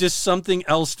 man. And just something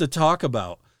else to talk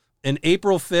about. And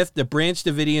April 5th, the Branch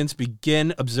Davidians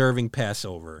begin observing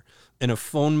Passover. In a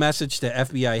phone message to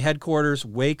FBI headquarters,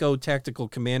 Waco tactical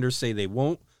commanders say they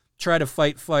won't try to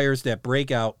fight fires that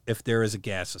break out if there is a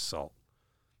gas assault.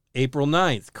 April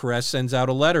 9th, Koresh sends out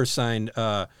a letter signed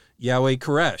Yahweh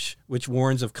Koresh, which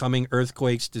warns of coming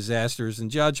earthquakes, disasters, and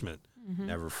judgment. Mm-hmm.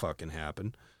 Never fucking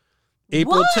happened.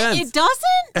 April 10th. It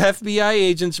doesn't? FBI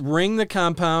agents ring the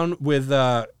compound with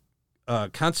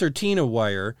concertina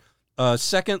wire. A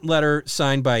second letter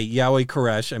signed by Yahweh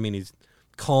Koresh. He's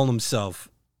calling himself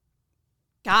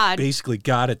God. Basically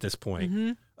God at this point.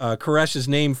 Mm-hmm. Koresh's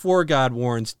name for God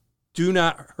warns, "Do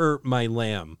not hurt my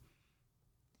lamb."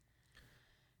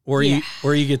 Or you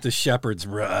get the shepherd's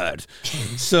rod.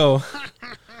 So,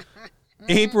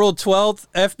 April 12th,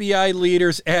 FBI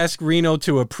leaders ask Reno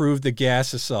to approve the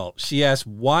gas assault. She asks,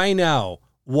 "Why now?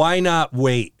 Why not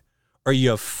wait? Are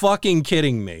you fucking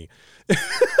kidding me?"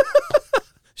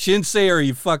 She didn't say, "Are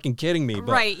you fucking kidding me?"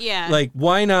 But right, yeah. Like,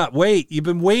 why not wait? You've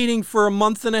been waiting for a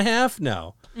month and a half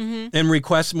now. Mm-hmm. And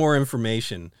request more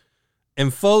information.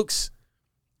 And folks,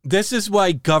 this is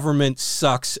why government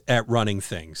sucks at running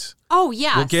things. Oh,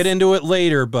 yeah. We'll get into it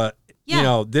later, but,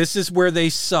 this is where they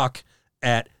suck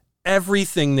at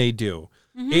everything they do.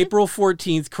 Mm-hmm. April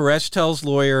 14th, Koresh tells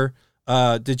lawyer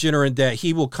DeGenerin that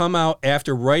he will come out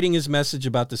after writing his message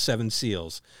about the 7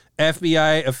 seals.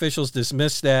 FBI officials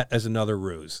dismiss that as another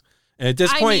ruse. And at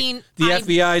this point, the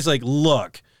FBI is like,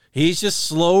 look, He's just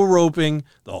slow roping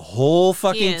the whole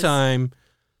fucking time.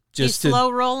 He's slow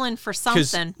rolling for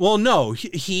something. Well, no,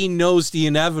 he knows the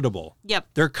inevitable. Yep.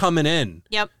 They're coming in.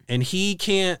 Yep. And he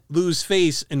can't lose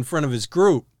face in front of his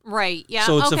group. Right, yeah.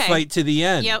 So it's a fight to the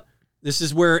end. Yep. This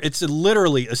is where it's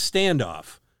literally a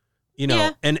standoff,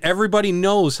 and everybody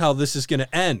knows how this is going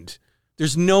to end.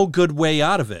 There's no good way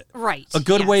out of it. Right. A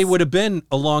good way would have been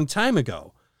a long time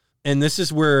ago. And this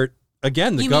is where,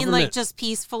 again, the government... You mean like just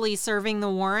peacefully serving the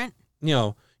warrant?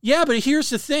 Yeah, but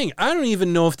here's the thing. I don't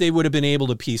even know if they would have been able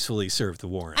to peacefully serve the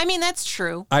warrant. I mean, that's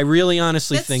true. I really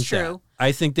honestly think that.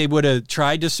 I think they would have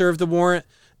tried to serve the warrant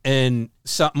and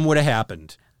something would have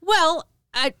happened. Well,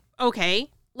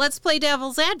 okay, let's play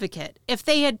devil's advocate. If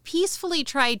they had peacefully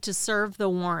tried to serve the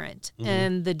warrant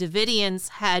and the Davidians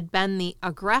had been the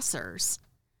aggressors,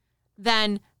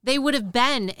 then they would have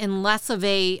been in less of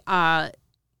a,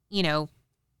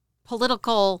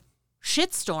 political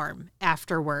shitstorm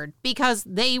afterward, because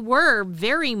they were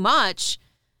very much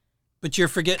but you're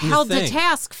forgetting held the thing. to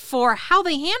task for how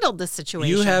they handled the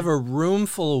situation. You have a room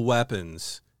full of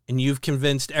weapons and you've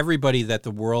convinced everybody that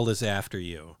the world is after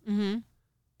you. Mm-hmm.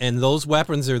 And those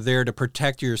weapons are there to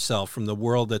protect yourself from the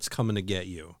world that's coming to get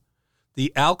you.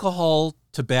 The alcohol,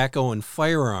 tobacco, and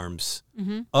firearms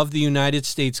of the United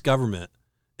States government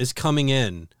is coming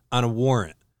in on a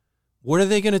warrant. What are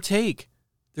they going to take?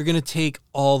 They're going to take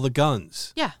all the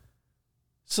guns. Yeah.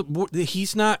 So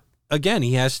he's not, again,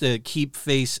 he has to keep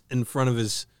face in front of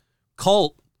his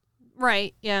cult.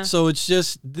 Right, yeah. So it's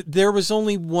just, there was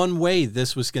only one way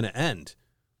this was going to end.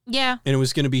 Yeah. And it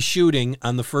was going to be shooting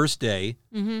on the first day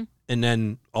and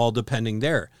then all depending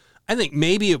there. I think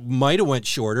maybe it might have went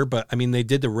shorter, but I mean, they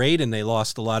did the raid and they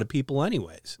lost a lot of people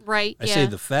anyways. Right, I say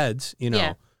the feds,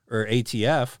 or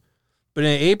ATF. But on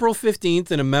April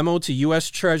 15th, in a memo to U.S.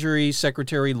 Treasury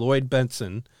Secretary Lloyd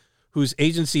Bentsen, whose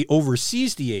agency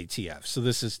oversees the ATF. So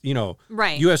this is,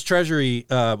 right. U.S. Treasury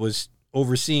was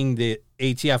overseeing the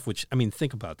ATF, which, I mean,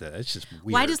 think about that. It's just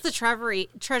weird. Why does the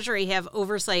Treasury have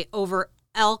oversight over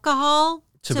alcohol,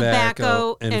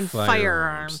 tobacco and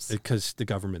firearms? Because the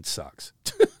government sucks.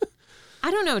 I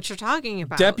don't know what you're talking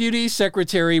about. Deputy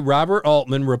Secretary Robert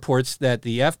Altman reports that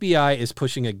the FBI is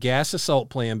pushing a gas assault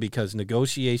plan because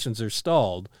negotiations are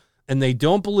stalled, and they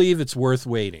don't believe it's worth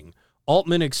waiting.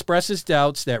 Altman expresses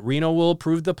doubts that Reno will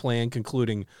approve the plan,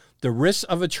 concluding, "The risks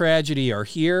of a tragedy are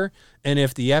here, and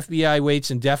if the FBI waits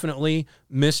indefinitely,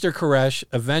 Mr. Koresh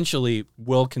eventually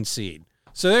will concede."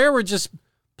 So they were just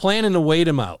planning to wait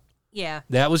him out. Yeah.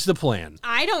 That was the plan.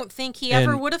 I don't think he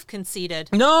ever would have conceded.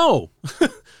 No.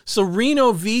 So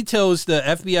Reno vetoes the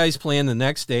FBI's plan the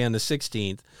next day on the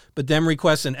 16th, but then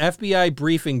requests an FBI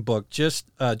briefing book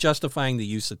justifying the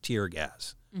use of tear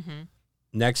gas. Mm-hmm.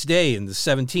 Next day, on the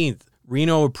 17th,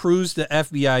 Reno approves the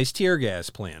FBI's tear gas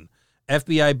plan.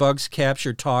 FBI bugs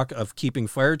capture talk of keeping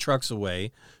fire trucks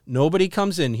away. Nobody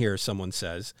comes in here, someone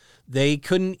says. They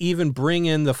couldn't even bring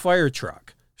in the fire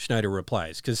truck, Schneider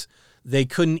replies, because they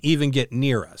couldn't even get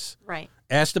near us. Right.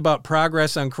 Asked about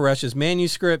progress on Koresh's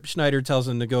manuscript, Schneider tells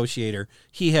a negotiator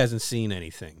he hasn't seen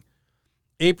anything.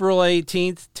 April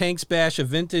 18th, tanks bash a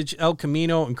vintage El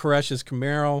Camino and Koresh's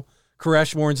Camaro.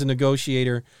 Koresh warns the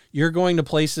negotiator, "You're going to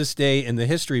place this day in the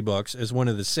history books as one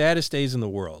of the saddest days in the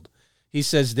world." He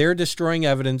says they're destroying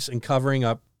evidence and covering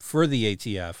up for the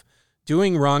ATF,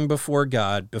 doing wrong before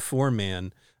God, before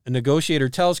man. A negotiator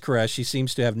tells Koresh he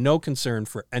seems to have no concern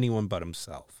for anyone but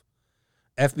himself.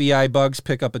 FBI bugs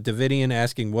pick up a Davidian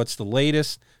asking what's the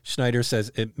latest. Schneider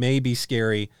says it may be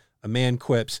scary. A man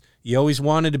quips, "You always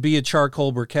wanted to be a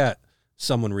charcoal briquette."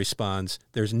 Someone responds,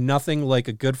 "There's nothing like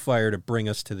a good fire to bring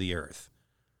us to the earth."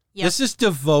 Yep. This is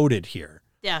devoted here.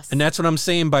 Yes. And that's what I'm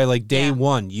saying by day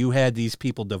one, you had these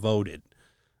people devoted.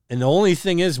 And the only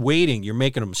thing is waiting. You're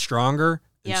making them stronger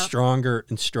and stronger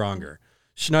and stronger.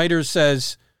 Schneider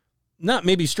says, not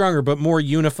maybe stronger, but more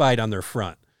unified on their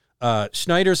front.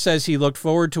 Schneider says he looked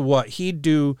forward to what he'd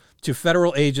do to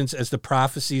federal agents as the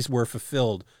prophecies were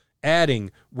fulfilled, adding,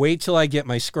 "Wait till I get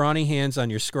my scrawny hands on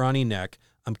your scrawny neck.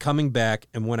 I'm coming back,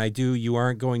 and when I do, you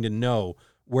aren't going to know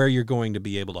where you're going to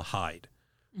be able to hide."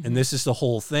 Mm-hmm. And this is the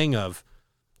whole thing of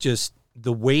just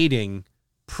the waiting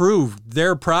proved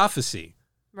their prophecy.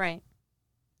 Right.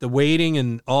 The waiting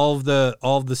and all of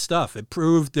the stuff. It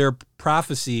proved their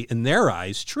prophecy in their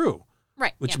eyes true.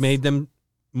 Right. Which made them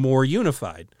more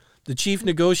unified. The chief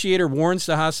negotiator warns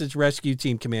the hostage rescue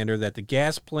team commander that the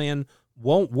gas plan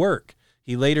won't work.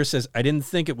 He later says, "I didn't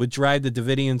think it would drive the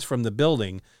Davidians from the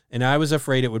building, and I was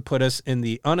afraid it would put us in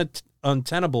the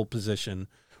untenable position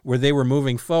where they were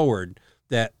moving forward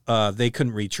that they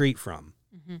couldn't retreat from."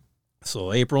 Mm-hmm.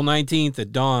 So April 19th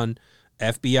at dawn,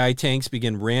 FBI tanks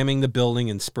begin ramming the building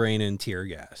and spraying in tear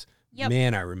gas. Yep.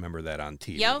 Man, I remember that on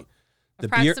TV. Yep.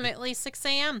 Approximately 6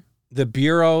 a.m. The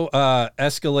Bureau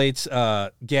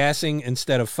escalates gassing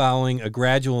instead of following a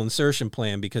gradual insertion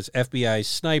plan because FBI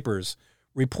snipers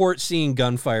report seeing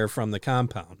gunfire from the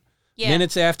compound. Yeah.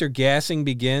 Minutes after gassing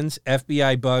begins,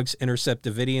 FBI bugs intercept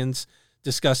Davidians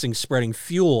discussing spreading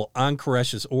fuel on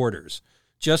Koresh's orders.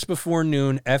 Just before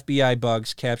noon, FBI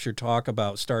bugs capture talk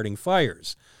about starting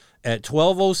fires. At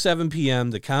 12:07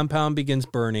 p.m., the compound begins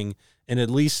burning in at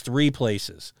least 3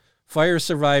 places. Fire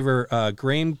survivor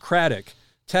Graham Craddock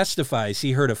testifies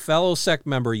he heard a fellow sect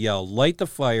member yell, "Light the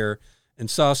fire," and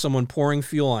saw someone pouring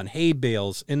fuel on hay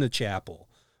bales in the chapel.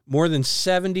 More than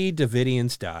 70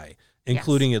 Davidians die,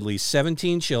 including at least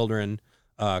 17 children.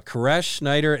 Koresh,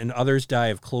 Snyder, and others die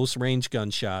of close-range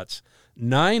gunshots.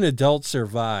 9 adults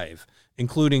survive,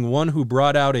 including one who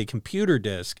brought out a computer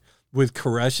disk with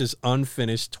Koresh's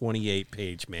unfinished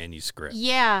 28-page manuscript.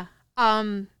 Yeah.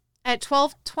 At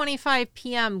 12:25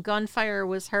 p.m., gunfire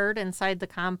was heard inside the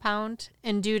compound,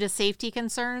 and due to safety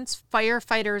concerns,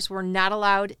 firefighters were not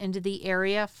allowed into the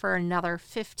area for another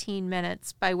 15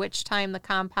 minutes, by which time the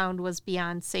compound was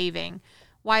beyond saving.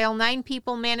 While 9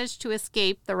 people managed to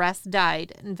escape, the rest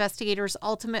died. Investigators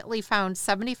ultimately found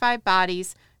 75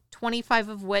 bodies, 25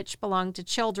 of which belonged to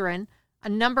children. A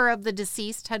number of the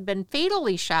deceased had been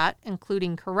fatally shot,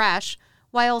 including Koresh.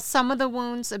 While some of the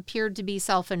wounds appeared to be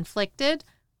self-inflicted,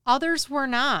 others were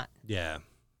not. Yeah.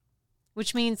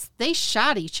 Which means they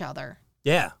shot each other.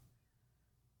 Yeah.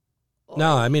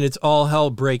 No, I mean, it's all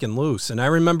hell breaking loose. And I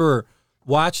remember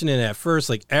watching it at first,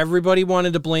 like everybody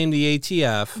wanted to blame the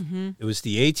ATF. Mm-hmm. It was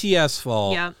the ATF's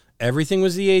fault. Yep. Everything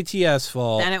was the ATF's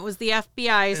fault. Then it was the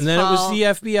FBI's fault. And then it was the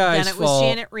FBI's fault. Then it was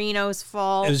Janet Reno's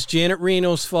fault. It was Janet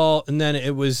Reno's fault. And then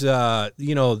it was,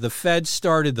 the feds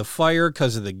started the fire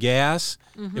because of the gas.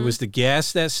 Mm-hmm. It was the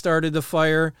gas that started the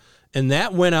fire. And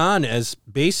that went on as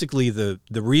basically the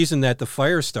reason that the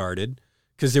fire started,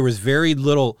 because there was very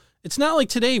little. It's not like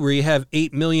today where you have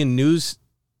 8 million news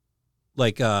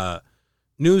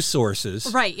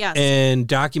sources. Right, yes. And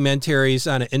documentaries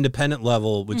on an independent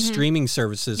level with streaming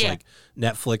services like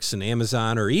Netflix and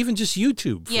Amazon, or even just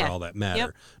YouTube for all that matter.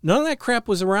 Yep. None of that crap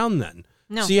was around then.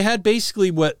 No. So you had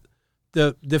basically what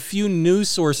the few news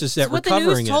sources that were covering it.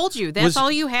 What the news told you. That's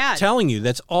all you had. Telling you.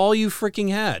 That's all you freaking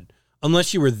had.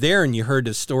 Unless you were there and you heard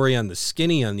the story on the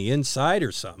skinny on the inside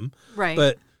or something. Right.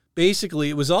 But basically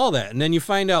it was all that. And then you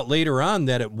find out later on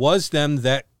that it was them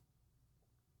that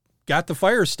got the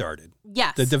fire started.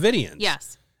 Yes. The Davidians.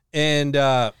 Yes. And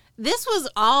this was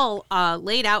all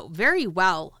laid out very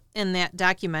well in that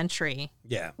documentary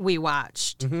we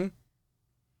watched. Mm-hmm.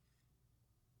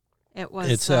 It was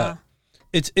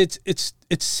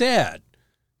it's sad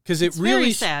because it's really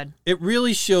very sad. It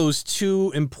really shows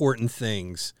 2 important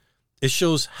things. It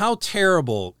shows how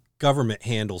terrible government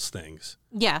handles things.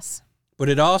 Yes. But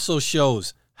it also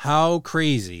shows how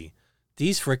crazy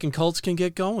these freaking cults can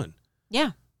get going.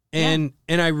 Yeah. And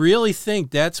I really think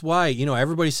that's why,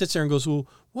 everybody sits there and goes, well,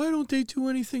 why don't they do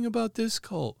anything about this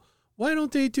cult? Why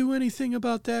don't they do anything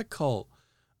about that cult?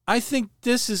 I think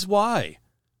this is why.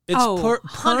 It's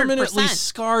permanently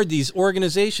scarred these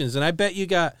organizations. And I bet you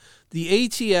got the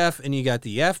ATF and you got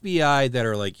the FBI that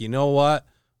are like, you know what?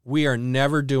 We are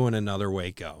never doing another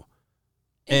Waco.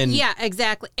 And yeah,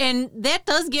 exactly. And that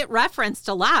does get referenced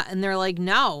a lot. And they're like,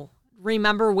 no,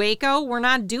 remember Waco? We're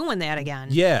not doing that again.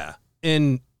 Yeah.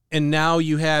 And now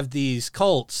you have these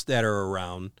cults that are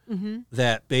around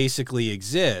that basically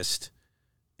exist.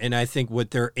 And I think what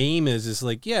their aim is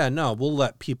like, yeah, no, we'll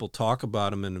let people talk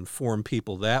about them and inform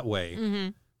people that way. Mm-hmm.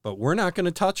 But we're not going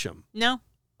to touch them. No.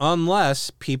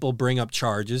 Unless people bring up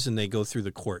charges and they go through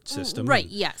the court system. Right,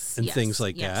 and things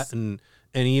like that. And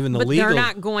even the legal. But they're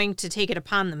not going to take it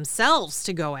upon themselves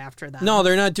to go after them. No,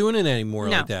 they're not doing it anymore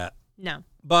like that. No.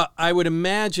 But I would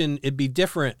imagine it'd be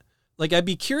different. Like, I'd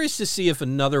be curious to see if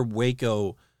another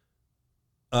Waco,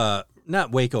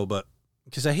 not Waco, but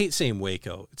because I hate saying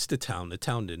Waco. It's the town. The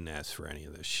town didn't ask for any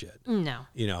of this shit.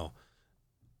 No.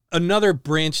 Another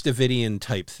Branch Davidian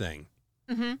type thing.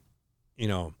 Mm-hmm.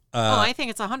 I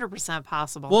think it's 100%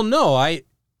 possible. Well, no,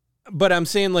 but I'm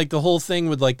saying like the whole thing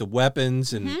with like the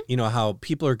weapons and, how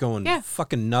people are going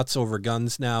fucking nuts over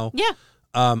guns now. Yeah.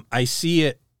 I see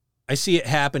it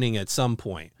happening at some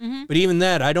point. Mm-hmm. But even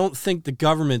that, I don't think the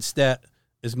government's that,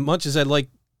 as much as I'd like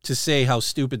to say how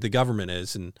stupid the government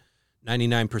is, and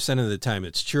 99% of the time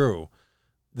it's true,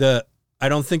 I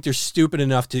don't think they're stupid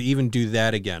enough to even do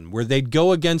that again, where they'd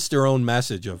go against their own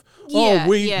message of,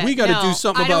 we got to do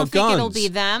something about guns. I don't think it'll be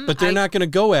them. But they're not going to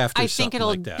go after I something think it'll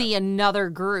like that. be another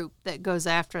group that goes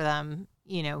after them,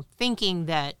 thinking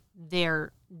that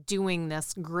they're doing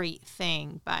this great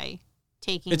thing by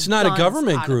taking. It's not a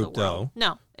government group, though.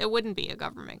 No, it wouldn't be a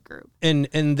government group. And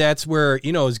that's where,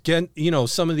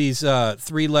 some of these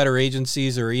 3-letter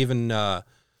agencies or even,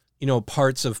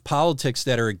 parts of politics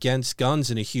that are against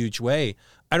guns in a huge way,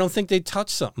 I don't think they touch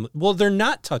something. Well, they're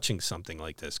not touching something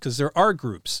like this because there are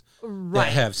groups that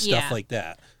have stuff like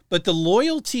that. But the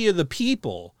loyalty of the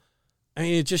people, I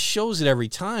mean, it just shows it every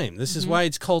time. This is why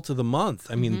it's Cult of the Month.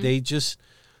 I mean,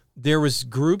 there was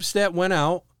groups that went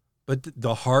out, but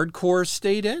the hardcore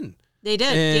stayed in. They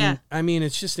did, and, I mean,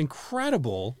 it's just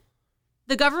incredible.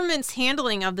 The government's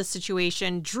handling of the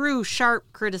situation drew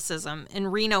sharp criticism,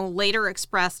 and Reno later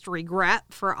expressed regret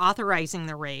for authorizing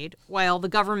the raid, while the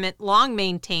government long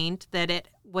maintained that it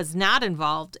was not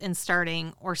involved in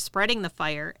starting or spreading the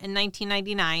fire. In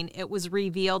 1999, it was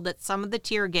revealed that some of the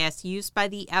tear gas used by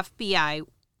the FBI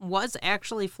was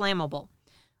actually flammable.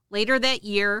 Later that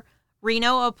year,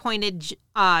 Reno appointed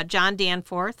John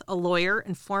Danforth, a lawyer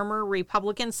and former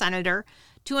Republican senator,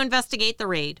 to investigate the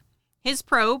raid. His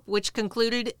probe, which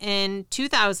concluded in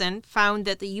 2000, found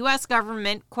that the U.S.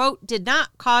 government, quote, did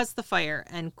not cause the fire,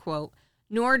 end quote,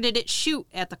 nor did it shoot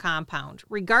at the compound.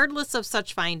 Regardless of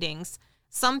such findings,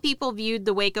 some people viewed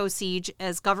the Waco siege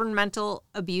as governmental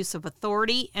abuse of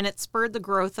authority, and it spurred the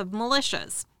growth of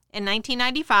militias. In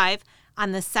 1995,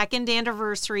 on the second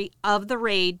anniversary of the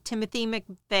raid, Timothy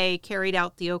McVeigh carried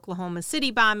out the Oklahoma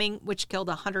City bombing, which killed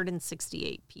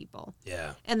 168 people.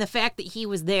 Yeah. And the fact that he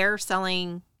was there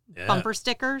selling bumper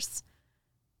stickers,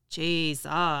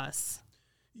 Jesus.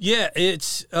 Yeah,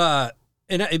 it's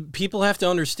people have to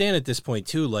understand at this point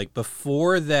too. Like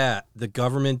before that, the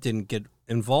government didn't get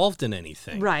involved in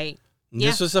anything. Right.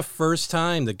 This was the first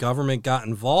time the government got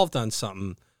involved on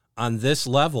something on this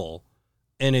level,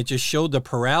 and it just showed the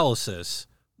paralysis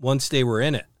once they were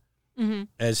in it. Mm-hmm.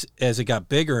 As it got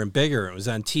bigger and bigger, it was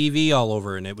on TV all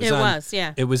over, and it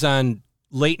was on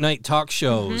late night talk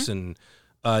shows and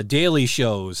daily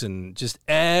shows, and just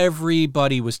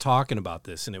everybody was talking about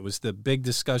this, and it was the big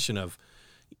discussion of,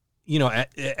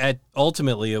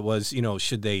 ultimately it was,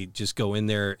 should they just go in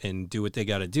there and do what they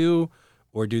got to do,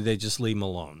 or do they just leave them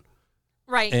alone?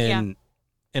 Right. And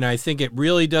I think it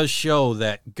really does show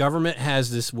that government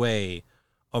has this way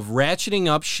of ratcheting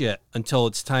up shit until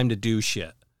it's time to do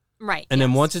shit. Right. And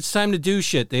then once it's time to do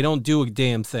shit, they don't do a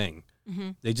damn thing. Mm-hmm.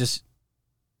 They just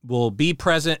will be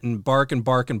present and bark and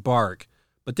bark and bark,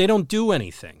 but they don't do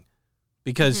anything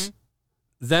because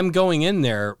them going in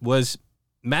there was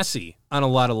messy on a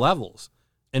lot of levels.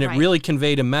 And it really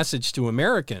conveyed a message to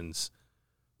Americans.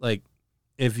 Like,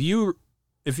 if you're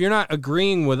not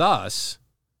agreeing with us,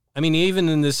 I mean, even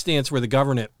in this stance where the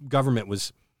government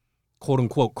was quote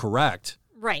unquote correct.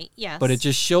 Right, yes. But it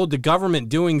just showed the government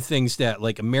doing things that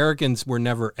like Americans were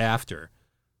never after.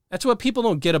 That's what people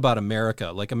don't get about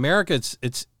America. Like America,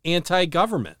 it's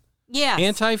anti-government. Yeah.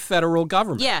 Anti-federal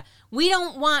government. Yeah. We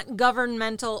don't want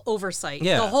governmental oversight.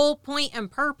 Yeah. The whole point and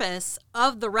purpose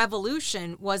of the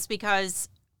revolution was because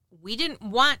we didn't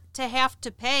want to have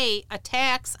to pay a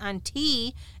tax on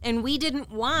tea, and we didn't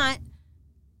want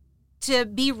to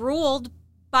be ruled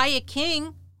by a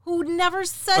king who never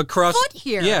set foot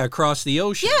here. Yeah, across the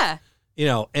ocean. Yeah.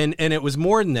 And it was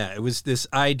more than that. It was this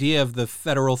idea of the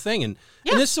federal thing. And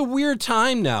it's a weird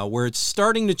time now where it's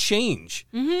starting to change.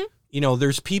 Mm-hmm.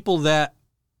 There's people that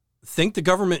think the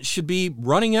government should be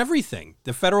running everything,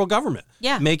 the federal government,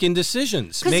 making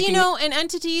decisions. Because, an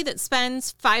entity that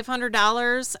spends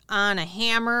 $500 on a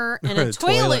hammer and a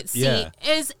toilet seat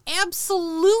is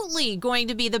absolutely going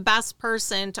to be the best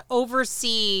person to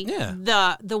oversee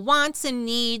the wants and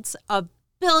needs of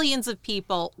billions of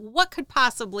people. What could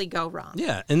possibly go wrong?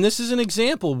 Yeah, and this is an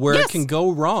example where it can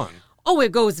go wrong. Oh,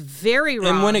 it goes very wrong.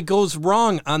 And when it goes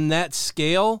wrong on that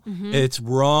scale, it's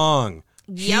wrong.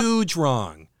 Yep. Huge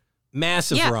wrong.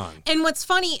 Massive wrong. And what's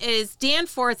funny is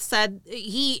Danforth said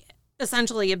he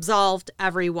essentially absolved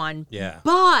everyone. Yeah.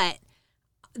 But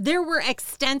there were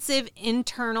extensive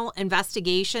internal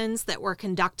investigations that were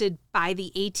conducted by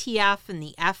the ATF and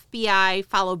the FBI,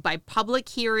 followed by public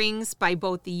hearings by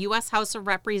both the U.S. House of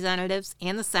Representatives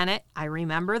and the Senate. I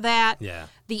remember that. Yeah.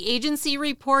 The agency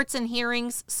reports and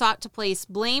hearings sought to place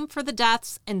blame for the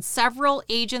deaths, and several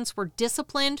agents were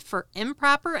disciplined for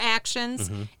improper actions.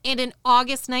 Mm-hmm. And in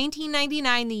August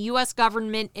 1999, the U.S.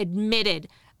 government admitted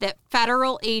that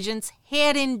federal agents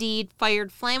had indeed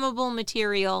fired flammable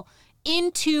material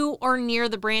into or near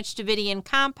the Branch Davidian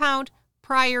compound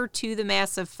prior to the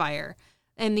massive fire.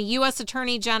 And the U.S.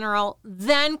 Attorney General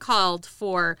then called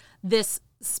for this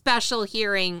special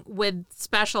hearing with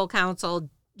special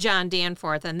counsel John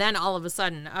Danforth. And then all of a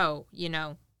sudden,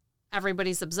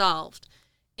 everybody's absolved.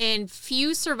 and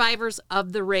few survivors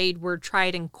of the raid were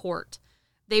tried in court.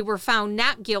 They were found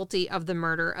not guilty of the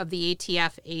murder of the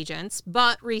ATF agents,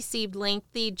 but received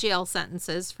lengthy jail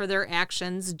sentences for their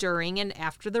actions during and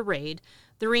after the raid.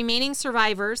 The remaining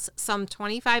survivors, some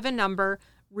 25 in number,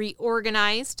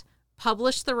 reorganized,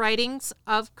 published the writings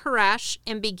of Koresh,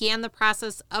 and began the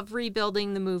process of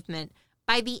rebuilding the movement.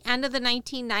 By the end of the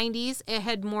 1990s, it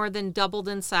had more than doubled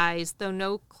in size, though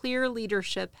no clear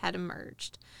leadership had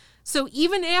emerged. So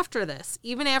even after this,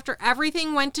 even after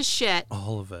everything went to shit,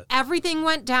 all of it, everything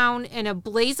went down in a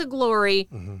blaze of glory,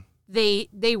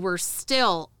 they were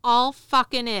still all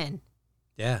fucking in.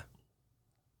 Yeah.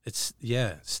 It's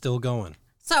still going.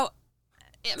 So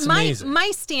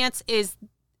my stance is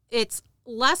it's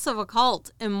less of a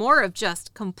cult and more of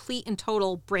just complete and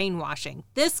total brainwashing.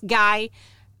 This guy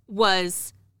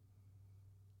was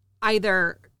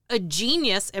either a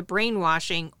genius at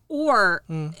brainwashing or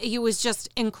he was just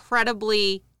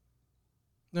incredibly...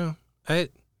 No, I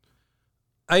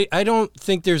don't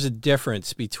think there's a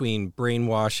difference between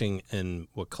brainwashing and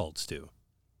what cults do.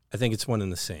 I think it's one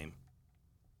and the same.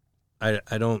 I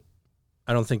don't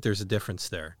think there's a difference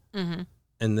there. Mm-hmm.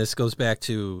 And this goes back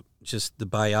to just the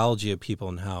biology of people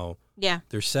and how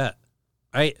they're set.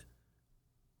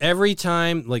 Every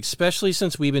time, like, especially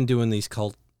since we've been doing these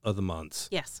cult of the months.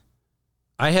 Yes.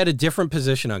 I had a different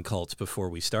position on cults before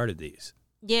we started these.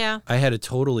 Yeah. I had a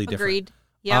totally different. Agreed.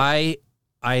 Yeah.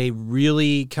 I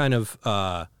really kind of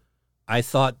I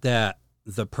thought that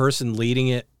the person leading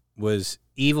it was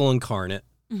evil incarnate,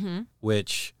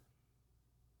 which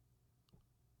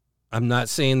I'm not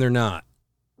saying they're not.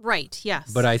 Right,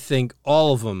 yes. But I think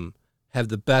all of them have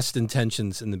the best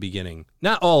intentions in the beginning.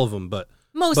 Not all of them, but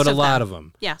a lot of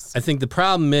them. Yes. I think the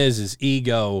problem is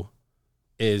ego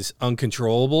is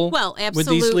uncontrollable. Well, with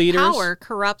these leaders. Power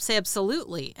corrupts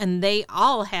absolutely, and they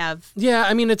all have. Yeah,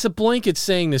 I mean, it's a blanket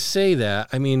saying to say that.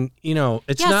 I mean,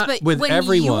 it's not with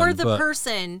everyone. You're the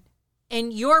person,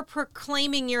 and you're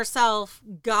proclaiming yourself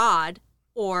God,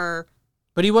 or.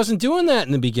 But he wasn't doing that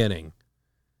in the beginning.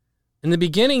 In the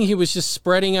beginning, he was just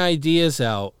spreading ideas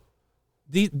out.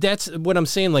 That's what I'm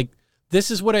saying. Like,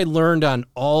 this is what I learned on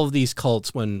all of these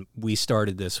cults when we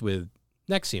started this with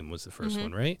NXIVM was the first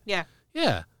one, right? Yeah.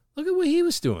 Yeah, look at what he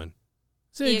was doing.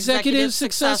 It's an executive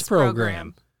success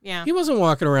program. Yeah. He wasn't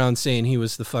walking around saying he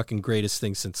was the fucking greatest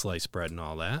thing since sliced bread and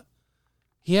all that.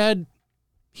 He had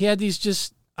these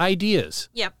just ideas.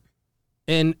 Yep.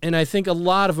 And I think a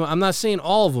lot of them, I'm not saying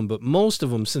all of them, but most of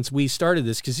them since we started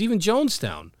this, because even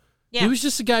Jonestown, he was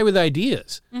just a guy with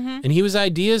ideas. Mm-hmm. And he was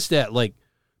ideas that, like,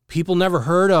 people never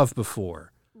heard of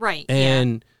before. Right,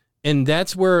 And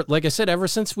that's where, like I said, ever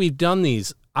since we've done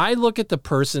these, I look at the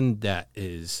person that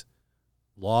is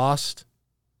lost.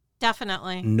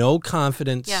 Definitely. No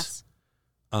confidence. Yes.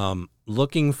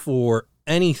 Looking for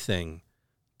anything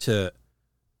to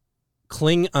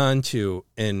cling onto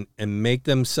and make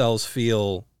themselves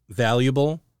feel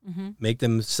valuable, make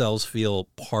themselves feel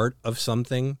part of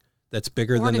something that's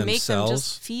bigger than themselves. Or to make them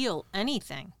just feel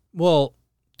anything. Well,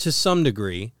 to some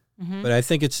degree, but I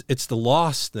think it's the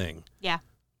lost thing. Yeah.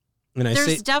 And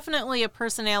There's definitely a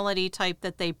personality type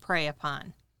that they prey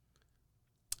upon.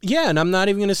 Yeah, and I'm not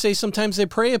even going to say sometimes they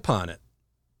prey upon it.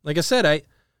 Like I said,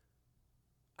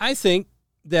 I think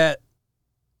that,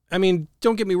 I mean,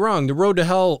 don't get me wrong, the road to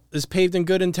hell is paved in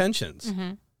good intentions.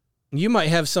 Mm-hmm. You might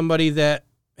have somebody that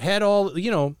had all,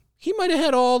 he might have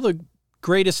had all the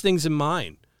greatest things in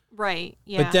mind. Right,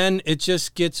 yeah. But then it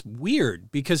just gets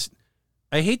weird because,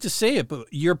 I hate to say it, but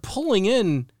you're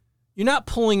not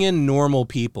pulling in normal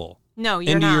people. No,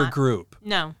 you're into not. your group.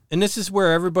 No. And this is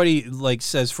where everybody like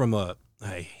says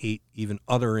I hate even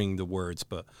uttering the words,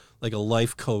 but like a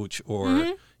life coach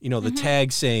or, the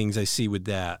tag sayings I see with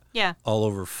that. Yeah. All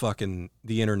over fucking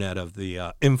the internet of the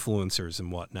influencers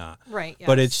and whatnot. Right. Yes.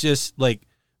 But it's just like,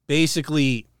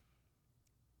 basically,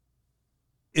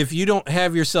 if you don't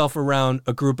have yourself around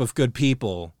a group of good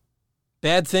people,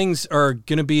 bad things are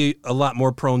going to be a lot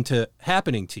more prone to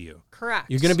happening to you. Correct.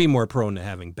 You're going to be more prone to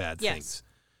having bad things.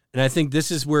 And I think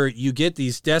this is where you get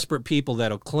these desperate people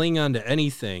that'll cling on to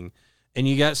anything, and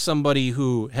you got somebody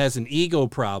who has an ego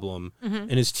problem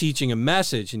and is teaching a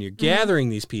message, and you're gathering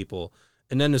these people,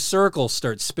 and then the circle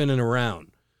starts spinning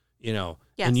around,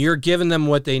 and you're giving them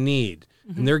what they need,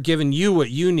 and they're giving you what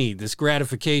you need, this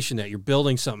gratification that you're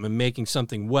building something and making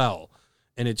something well,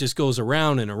 and it just goes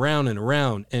around and around and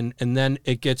around, and then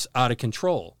it gets out of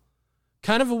control.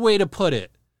 Kind of a way to put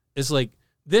it is like,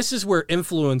 this is where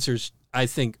influencers, I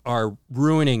think, are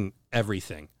ruining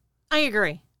everything. I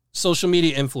agree. Social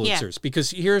media influencers,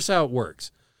 because here's how it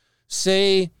works.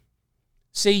 Say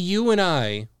you and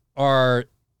I are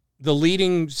the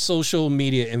leading social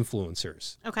media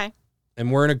influencers. Okay.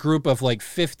 And we're in a group of like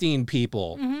 15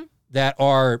 people that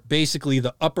are basically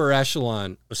the upper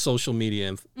echelon of social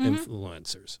media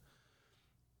influencers.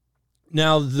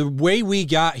 Now, the way we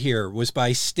got here was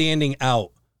by standing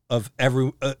out of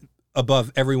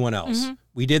above everyone else.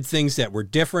 We did things that were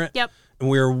different, and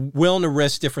we were willing to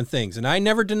risk different things. And I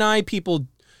never deny people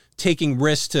taking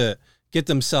risks to get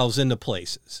themselves into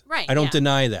places. Right. I don't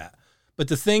deny that. But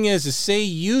the thing is say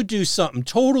you do something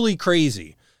totally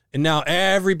crazy, and now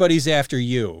everybody's after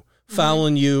you,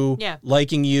 following you,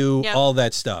 liking you, all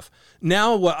that stuff.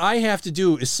 Now what I have to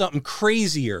do is something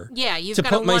crazier to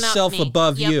put myself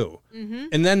above you.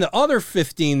 And then the other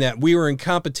 15 that we were in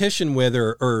competition with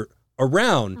or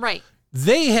around,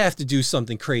 they have to do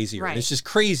something crazier. And it's just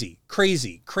crazy.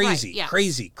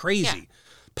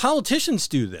 Politicians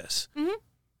do this.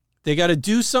 They got to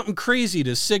do something crazy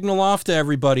to signal off to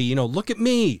everybody, you know, look at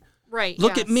me.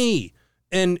 Look at me.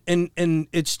 And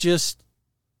it's just,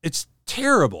 it's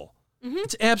terrible.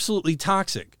 It's absolutely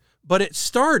toxic. But it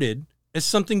started as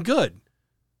something good.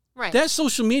 That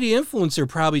social media influencer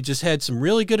probably just had some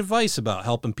really good advice about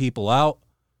helping people out.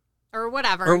 Or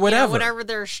whatever. You know, whatever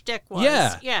their shtick was.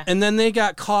 Yeah. And then they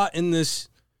got caught in this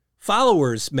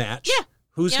followers match.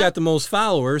 Who's got the most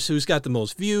followers? Who's got the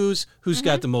most views? Who's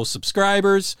got the most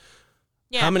subscribers?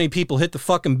 How many people hit the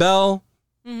fucking bell?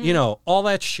 You know, all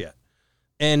that shit.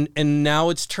 And now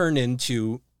it's turned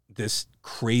into this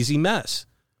crazy mess.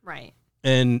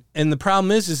 And the problem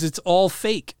is it's all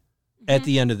fake at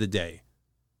the end of the day.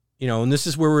 You know, and this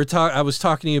is where I was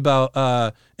talking to you about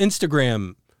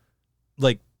Instagram,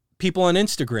 like people on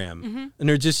Instagram. And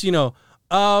they're just, you know,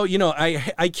 oh, you know,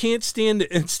 I can't stand the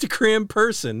Instagram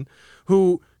person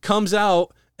who comes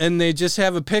out and they just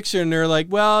have a picture and they're like,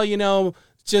 well, you know,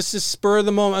 just to spur of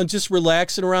the moment, I'm just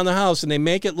relaxing around the house. And they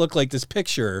make it look like this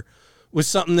picture was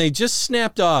something they just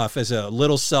snapped off as a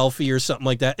little selfie or something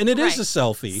like that. And it is a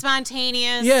selfie.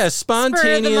 Spontaneous. Yeah, spontaneous.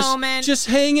 Spur of the moment. Just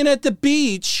hanging at the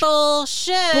beach.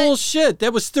 Bullshit.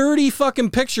 That was 30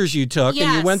 fucking pictures you took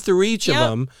and you went through each of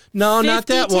them. No, not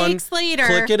that one. 50 takes later.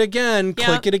 Click it again.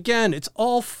 Click it again. It's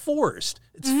all forced.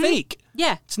 It's fake.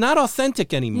 Yeah. It's not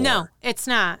authentic anymore. No, it's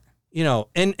not. You know,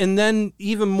 and then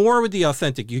even more with the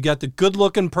authentic, you got the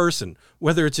good-looking person,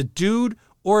 whether it's a dude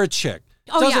or a chick.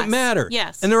 Doesn't matter.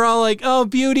 Yes. And they're all like, oh,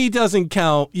 beauty doesn't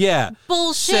count. Yeah.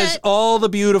 Bullshit. Says all the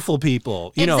beautiful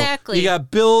people. You know, you got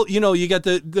Bill, you know, you got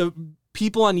the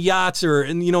people on yachts or,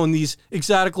 and you know, in these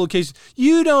exotic locations.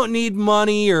 You don't need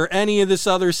money or any of this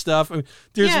other stuff. I mean,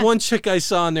 there's one chick I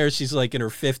saw in there. She's like in her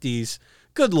 50s,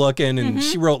 good looking. And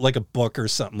she wrote like a book or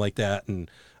something like that. And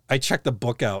I checked the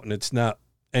book out and it's not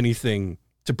anything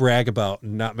to brag about.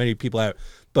 Not many people have,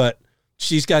 but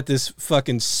she's got this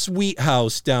fucking sweet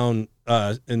house down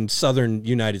in southern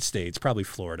United States, probably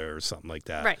Florida or something like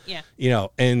that. Right, yeah. You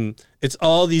know, and it's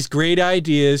all these great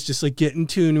ideas, just like get in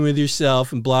tune with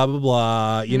yourself and blah, blah,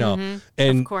 blah, you know.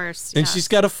 And, of course, and she's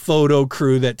got a photo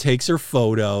crew that takes her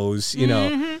photos, you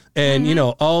know. And, you know,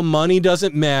 all money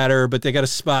doesn't matter, but they got a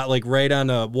spot like right on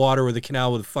the water with the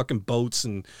canal with fucking boats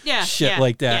and shit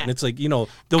like that. Yeah. And it's like, you know,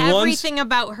 everything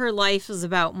about her life is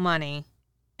about money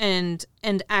and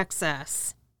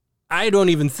excess. I don't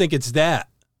even think it's that.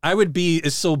 I would be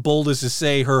so bold as to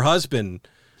say her husband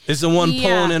is the one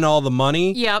pulling in all the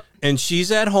money. Yep. And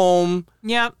she's at home.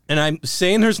 Yep. And I'm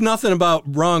saying there's nothing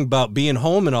wrong about being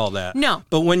home and all that. No.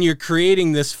 But when you're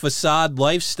creating this facade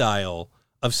lifestyle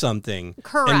of something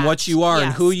and what you are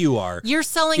and who you are. You're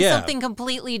selling something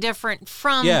completely different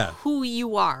from who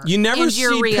you are. You never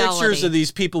see pictures of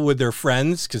these people with their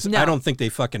friends because I don't think they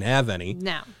fucking have any.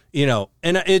 No. You know,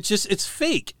 and it's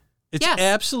fake. It's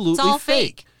absolutely it's all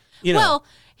fake. You know. Well,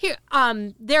 here,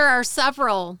 there are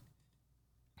several,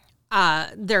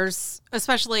 there's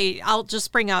especially, I'll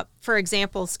just bring up, for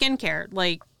example, skincare,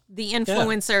 like the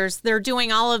influencers, they're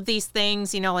doing all of these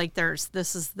things, you know, like this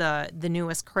is the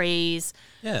newest craze.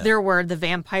 Yeah. There were the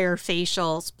vampire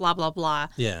facials, blah, blah, blah.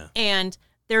 Yeah. And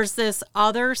there's this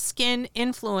other skin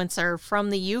influencer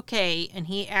from the UK, and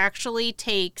he actually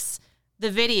takes the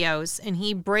videos and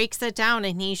he breaks it down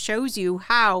and he shows you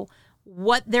how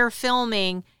what they're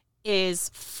filming is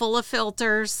full of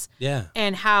filters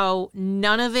and how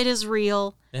none of it is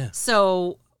real. Yeah.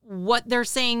 So what they're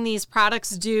saying these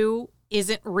products do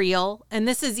isn't real. And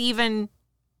this is even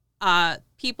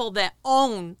people that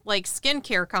own like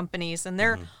skincare companies and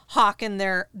they're hawking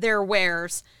their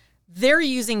wares. They're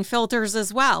using filters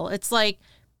as well. It's like,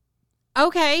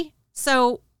 okay,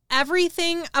 so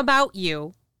everything about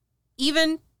you,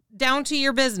 even down to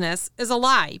your business, is a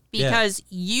lie because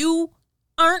you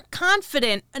aren't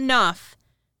confident enough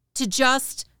to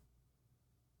just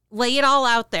lay it all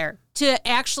out there, to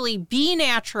actually be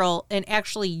natural and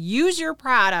actually use your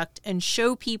product and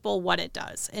show people what it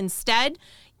does. Instead,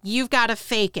 you've got to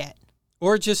fake it.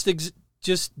 Or just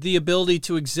the ability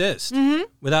to exist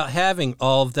without having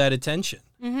all of that attention.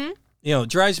 Mm-hmm. You know, it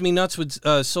drives me nuts with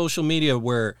social media,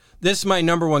 where this is my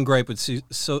number one gripe with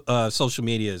social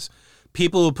media is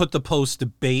people who put the post to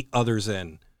bait others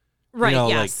in. Right, you know,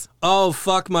 yes. like, oh,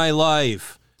 fuck my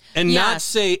life. And not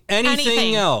say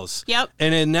anything else. Yep.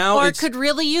 And then now or could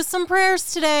really use some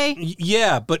prayers today.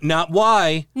 Yeah, but not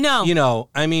why. No. You know,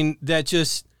 I mean, that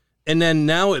just... And then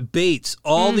now it baits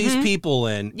all these people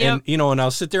in. Yep. And, you know, and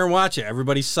I'll sit there and watch it.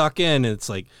 Everybody suck in. And it's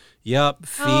like, yep,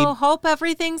 feed. Oh, hope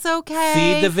everything's okay.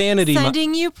 Feed the vanity.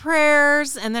 Sending you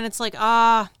prayers. And then it's like,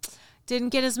 didn't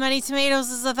get as many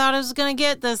tomatoes as I thought I was going to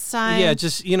get this time. Yeah,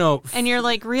 just, you know. And you're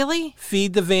like, really?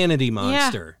 Feed the vanity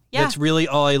monster. Yeah. That's really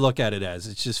all I look at it as.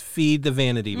 It's just feed the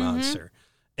vanity monster.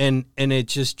 And it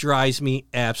just drives me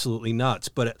absolutely nuts.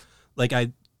 But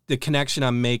the connection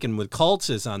I'm making with cults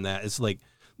is on that. It's like,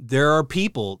 there are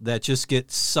people that just get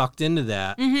sucked into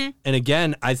that. Mm-hmm. And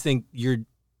again, I think your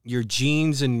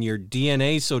genes and your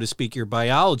DNA, so to speak, your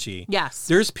biology. Yes.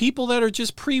 There's people that are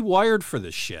just pre-wired for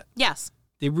this shit. Yes.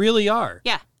 They really are.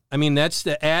 Yeah. I mean, that's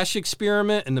the Ash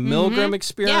experiment and the Milgram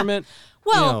experiment. Yeah.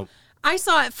 Well, you know, I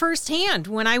saw it firsthand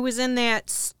when I was in that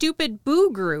stupid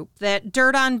Boo group, that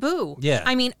Dirt on Boo. Yeah.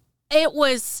 I mean, it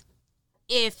was,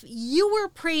 if you were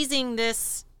praising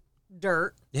this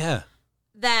dirt. Yeah.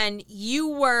 Then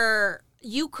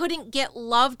you couldn't get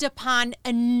loved upon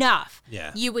enough.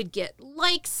 Yeah. You would get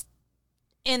likes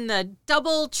in the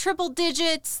double, triple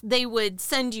digits. They would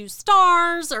send you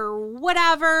stars or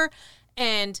whatever.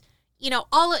 And, you know,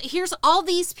 here's all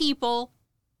these people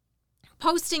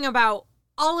posting about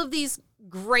all of these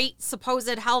great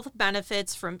supposed health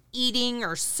benefits from eating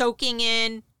or soaking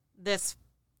in this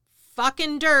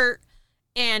fucking dirt.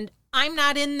 And I'm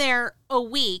not in there a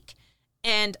week.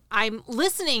 And I'm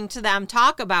listening to them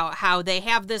talk about how they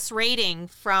have this rating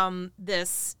from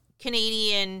this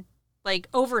Canadian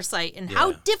oversight and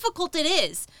how difficult it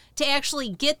is to actually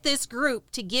get this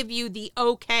group to give you the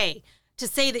okay, to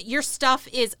say that your stuff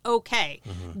is okay.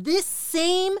 Mm-hmm. This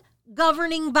same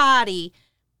governing body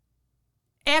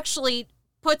actually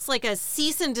puts a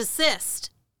cease and desist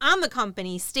on the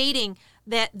company, stating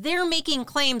that they're making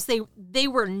claims they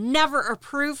were never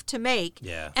approved to make,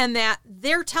 and that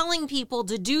they're telling people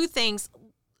to do things,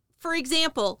 for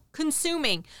example,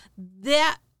 consuming,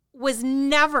 that was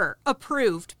never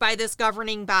approved by this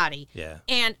governing body. Yeah.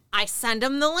 And I send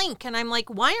them the link, and I'm like,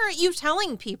 why aren't you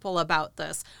telling people about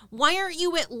this? Why aren't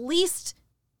you at least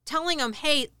telling them,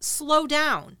 hey, slow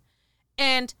down?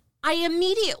 And I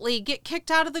immediately get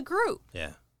kicked out of the group.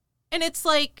 Yeah. And it's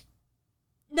like,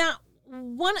 not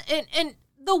one, and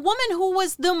the woman who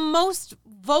was the most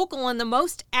vocal and the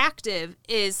most active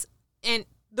and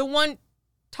the one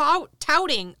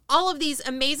touting all of these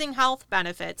amazing health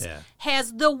benefits,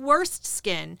 has the worst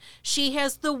skin. She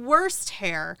has the worst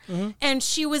hair, and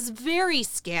she was very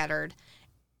scattered.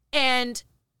 And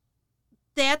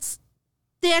that's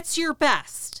your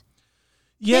best.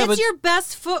 Yeah, that's your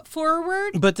best foot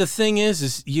forward. But the thing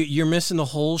is you're missing the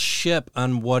whole ship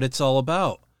on what it's all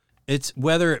about. It's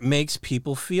whether it makes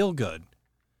people feel good.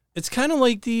 It's kind of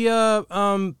like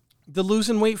the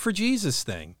losing weight for Jesus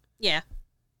thing. Yeah.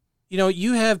 You know,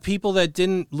 you have people that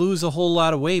didn't lose a whole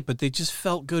lot of weight, but they just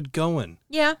felt good going.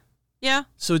 Yeah. Yeah.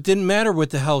 So it didn't matter what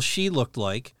the hell she looked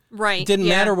like. Right. It didn't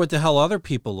matter what the hell other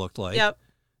people looked like. Yep.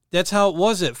 That's how it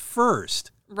was at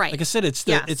first. Right. Like I said, it's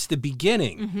the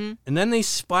beginning. Mm-hmm. And then they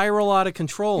spiral out of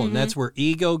control, and that's where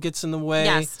ego gets in the way.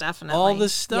 Yes, definitely. All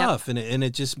this stuff, and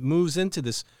it just moves into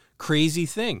this crazy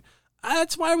thing.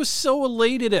 That's why I was so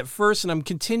elated at first, and I'm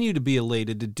continue to be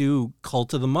elated to do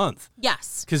Cult of the Month.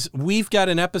 Yes. Because we've got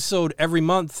an episode every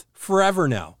month forever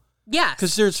now. Yes.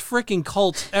 Because there's freaking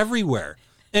cults everywhere.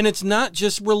 And it's not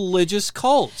just religious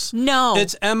cults. No.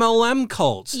 It's MLM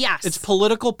cults. Yes. It's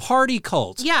political party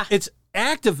cults. Yeah. It's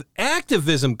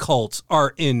activism cults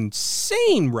are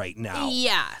insane right now.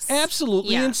 Yes.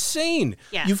 Absolutely insane.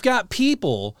 Yeah. You've got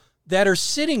people that are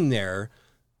sitting there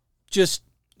just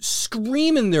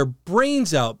screaming their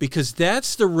brains out because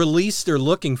that's the release they're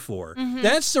looking for. Mm-hmm.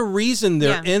 That's the reason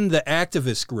they're in the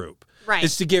activist group. Right.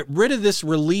 Is to get rid of this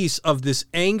release of this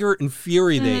anger and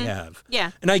fury they have.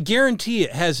 Yeah. And I guarantee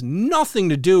it has nothing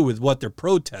to do with what they're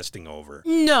protesting over.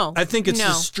 No. I think it's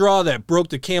the straw that broke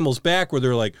the camel's back where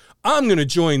they're like, I'm going to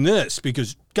join this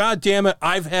because, God damn it,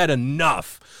 I've had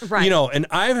enough. Right. You know, and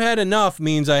I've had enough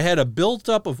means I had a built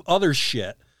up of other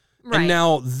shit. Right. And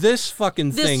now this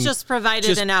fucking thing just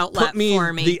provided an outlet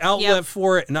for me. The outlet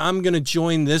for it, and I'm going to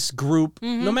join this group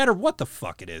no matter what the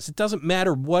fuck it is. It doesn't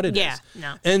matter what it is. Yeah,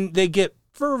 no. And they get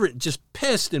fervent, just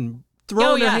pissed and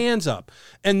throwing their hands up.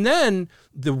 And then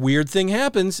the weird thing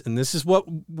happens, and this is what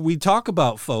we talk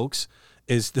about, folks,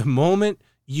 is the moment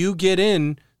you get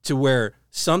in to where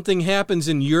something happens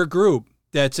in your group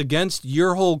that's against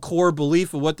your whole core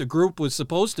belief of what the group was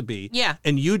supposed to be,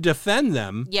 and you defend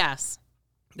them,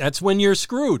 that's when you're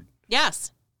screwed.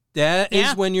 Yes. That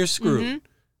is when you're screwed.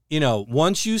 You know,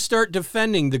 once you start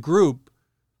defending the group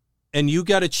and you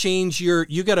got to change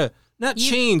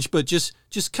change, but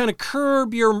just kind of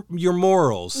curb your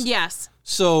morals. Yes.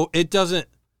 So it doesn't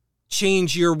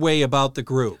change your way about the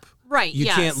group. Right. You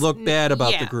can't look bad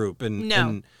about the group.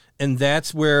 And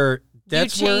that's where you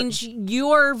change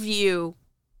your view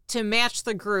to match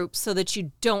the group so that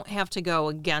you don't have to go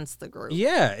against the group.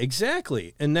 Yeah,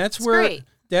 exactly. And that's where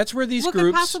these what groups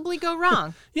could possibly go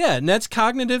wrong. Yeah, and that's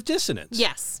cognitive dissonance.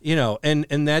 Yes. You know, and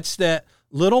that's that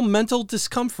little mental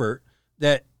discomfort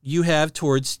that you have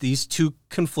towards these two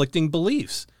conflicting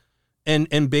beliefs.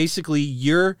 And basically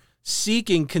you're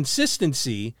seeking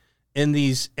consistency in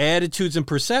these attitudes and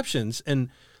perceptions, and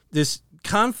this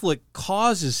conflict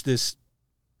causes this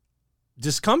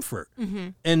discomfort.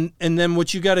 And then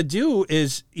what you got to do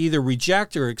is either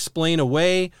reject or explain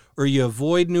away, or you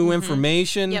avoid new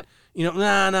information. Yep. You know,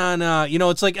 nah. You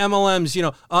know, it's like MLMs, you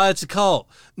know, it's a cult.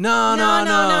 No.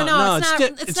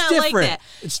 It's not different. like that.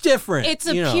 It's different. It's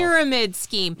a pyramid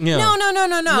scheme. You know.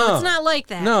 No. It's not like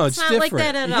that. No, it's not different. like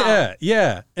that at all.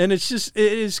 Yeah. And it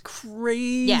is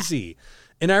crazy. Yeah.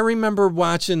 And I remember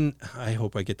watching, I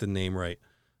hope I get the name right,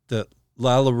 the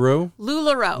LuLaRoe.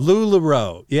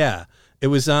 Yeah. It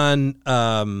was on,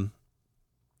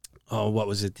 what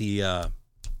was it? The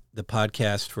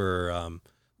podcast for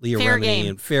Leah Remini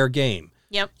and Fair Game.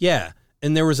 Yep. Yeah.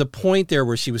 And there was a point there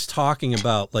where she was talking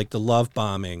about like the love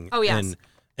bombing and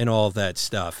all of that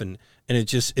stuff. And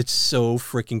it's so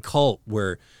freaking cult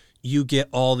where you get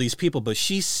all these people. But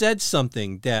she said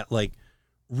something that like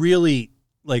really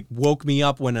like woke me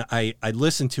up when I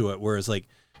listened to it, where it's like,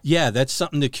 yeah, that's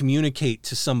something to communicate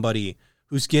to somebody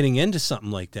who's getting into something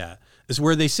like that, is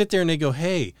where they sit there and they go,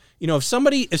 hey, you know, if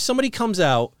somebody comes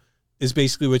out, is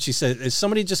basically what she said, if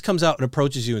somebody just comes out and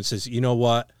approaches you and says, you know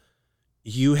what,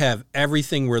 you have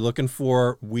everything we're looking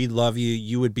for, we love you,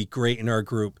 you would be great in our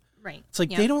group. Right. It's like,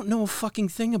 they don't know a fucking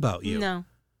thing about you. No.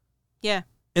 Yeah.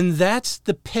 And that's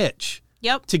the pitch.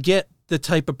 Yep. To get the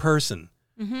type of person.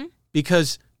 Mm-hmm.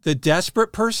 Because the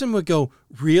desperate person would go,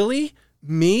 really?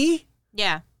 Me?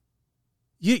 Yeah.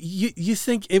 You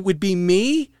think it would be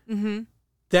me? Mm-hmm.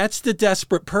 That's the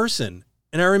desperate person.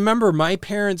 And I remember my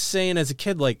parents saying as a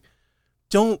kid, like,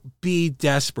 don't be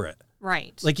desperate.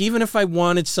 Right. Like, even if I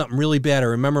wanted something really bad, I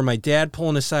remember my dad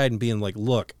pulling aside and being like,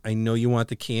 look, I know you want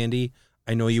the candy.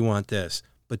 I know you want this,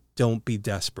 but don't be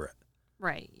desperate.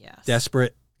 Right. Yes.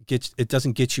 Desperate, it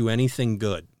doesn't get you anything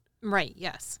good. Right.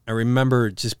 Yes. I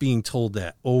remember just being told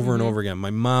that over and over again.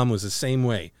 My mom was the same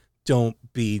way. Don't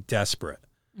be desperate.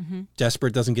 Mm-hmm.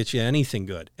 Desperate doesn't get you anything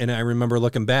good. And I remember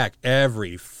looking back,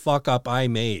 every fuck up I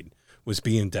made was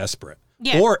being desperate.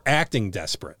 Yeah. Or acting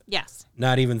desperate. Yes.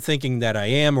 Not even thinking that I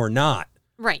am or not.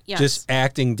 Right. Yes. Just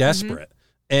acting desperate.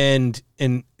 Mm-hmm.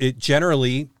 And it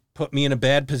generally put me in a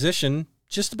bad position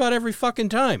just about every fucking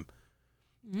time.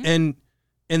 Mm-hmm.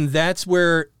 And that's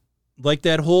where, like,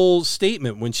 that whole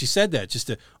statement when she said that, just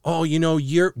you know,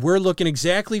 we're looking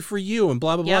exactly for you and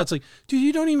blah blah blah. It's like, dude,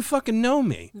 you don't even fucking know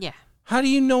me. Yeah. How do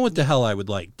you know what the hell I would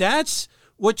like? That's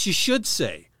what you should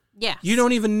say. Yeah. You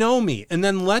don't even know me, and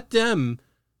then let them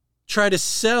try to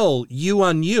sell you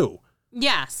on you.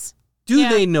 Yes. Do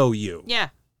they know you? Yeah.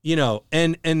 You know,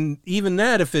 and even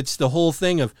that, if it's the whole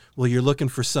thing of, well, you're looking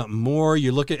for something more,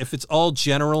 if it's all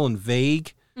general and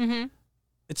vague,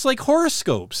 it's like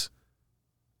horoscopes.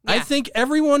 Yeah. I think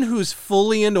everyone who's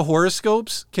fully into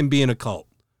horoscopes can be in a cult.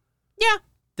 Yeah.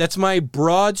 That's my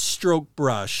broad stroke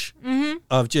brush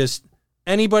of just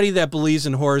anybody that believes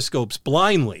in horoscopes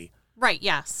blindly. Right,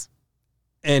 yes.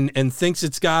 And thinks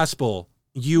it's gospel,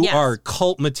 you are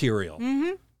cult material.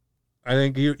 Mm-hmm. I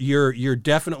think you're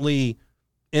definitely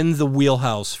in the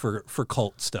wheelhouse for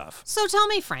cult stuff. So tell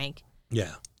me, Frank.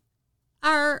 Yeah.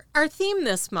 Our theme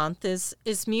this month is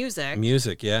music.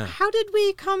 Music, yeah. How did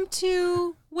we come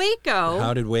to Waco?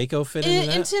 How did Waco fit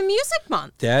into Music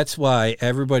Month? That's why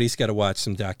everybody's got to watch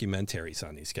some documentaries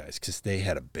on these guys, because they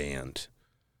had a band.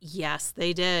 Yes,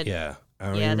 they did. Yeah. I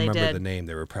don't even remember the name.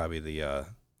 They were probably the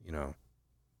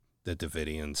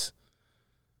Davidians.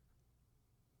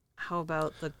 How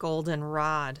about the Golden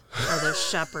Rod or the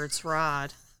Shepherd's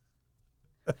Rod?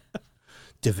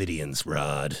 Davidian's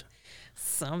rod.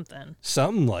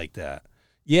 Something like that.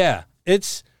 Yeah,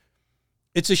 it's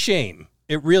a shame.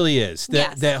 It really is.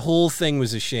 That whole thing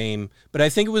was a shame, but I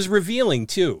think it was revealing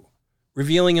too.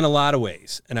 Revealing in a lot of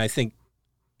ways. And I think,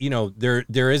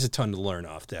 there is a ton to learn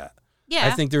off that. Yeah.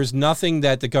 I think there's nothing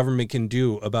that the government can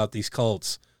do about these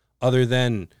cults other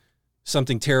than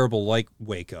something terrible like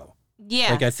Waco.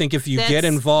 Yeah. Like, I think if you get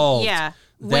involved,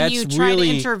 when you try to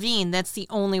intervene, that's the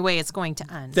only way it's going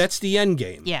to end. That's the end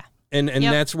game. Yeah. And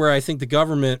that's where I think the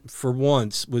government, for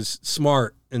once, was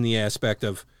smart in the aspect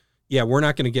of, we're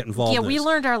not going to get involved in this. We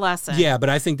learned our lesson. Yeah, but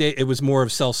I think it was more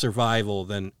of self-survival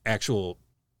than actual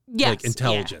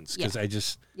intelligence. Because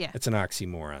it's an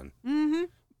oxymoron. Mm-hmm.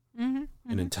 Mm-hmm.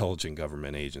 An intelligent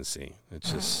government agency.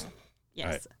 It's just,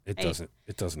 it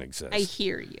doesn't exist. I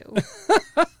hear you.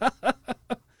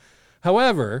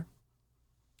 However,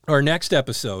 our next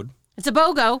episode. It's a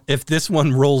BOGO. If this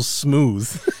one rolls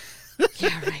smooth.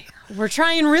 Yeah, right. We're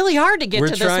trying really hard to get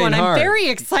to this one. I'm very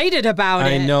excited about it.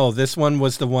 I know. This one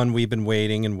was the one we've been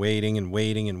waiting and waiting and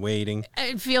waiting and waiting.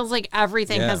 It feels like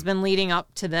everything has been leading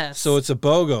up to this. So it's a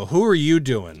BOGO. Who are you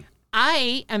doing?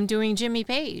 I am doing Jimmy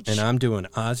Page. And I'm doing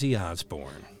Ozzy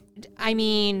Osbourne. I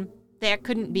mean, that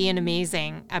couldn't be an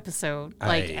amazing episode,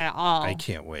 at all. I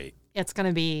can't wait. It's going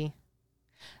to be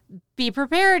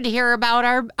prepared to hear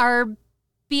about our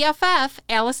BFF,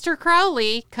 Aleister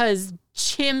Crowley, because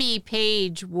Jimmy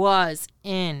Page was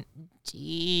in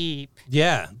deep.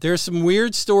 Yeah, there's some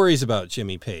weird stories about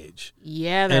Jimmy Page.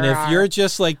 Yeah, there are. And if you're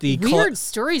just like the... Weird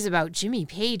stories about Jimmy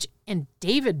Page and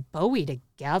David Bowie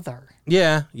together.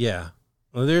 Yeah.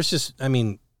 Well, there's just... I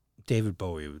mean, David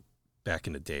Bowie back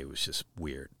in the day was just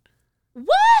weird.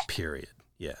 What? Period.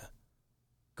 Yeah.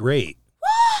 Great.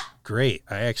 What? Great.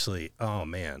 I actually... Oh,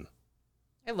 man.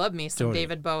 I love me some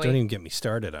David Bowie. Don't even get me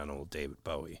started on old David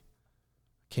Bowie.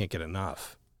 Can't get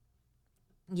enough.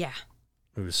 Yeah.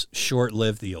 It was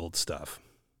short-lived, the old stuff,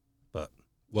 but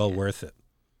worth it.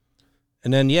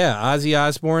 And then, Ozzy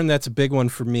Osbourne, that's a big one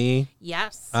for me.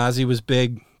 Yes. Ozzy was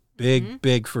big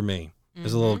for me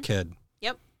as a little kid.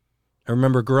 Yep. I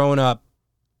remember growing up,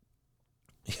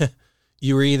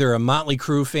 you were either a Motley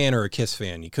Crue fan or a Kiss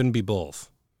fan. You couldn't be both.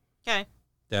 Okay.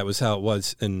 That was how it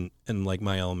was in like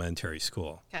my elementary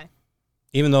school. Okay.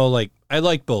 Even though I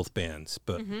liked both bands,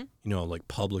 but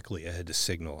publicly I had to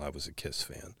signal I was a Kiss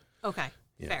fan. Okay.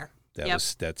 Fair.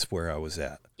 That's where I was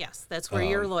at. Yes, that's where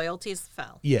your loyalties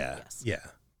fell. Yeah. Yes. Yeah.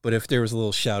 But if there was a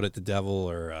little Shout at the Devil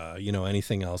or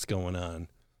anything else going on,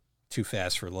 Too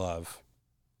Fast for Love,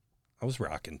 I was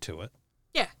rocking to it.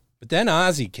 Yeah. But then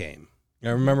Ozzy came. I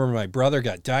remember my brother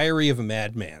got Diary of a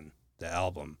Madman, the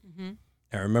album. Mm-hmm.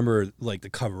 I remember the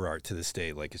cover art to this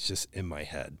day, it's just in my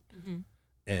head. Mm-hmm.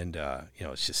 And,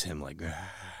 it's just him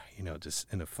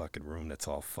just in a fucking room that's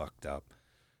all fucked up.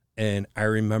 And I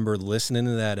remember listening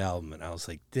to that album and I was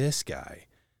like, this guy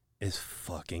is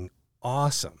fucking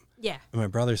awesome. Yeah. And my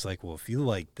brother's like, well, if you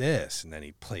like this, and then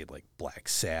he played Black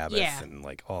Sabbath and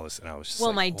all this. And I was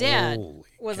just my dad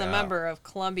was God. A member of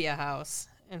Columbia House.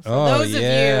 And for those of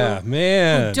you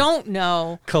who don't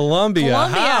know, Columbia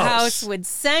House would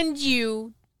send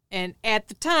you, and at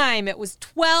the time it was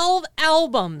 12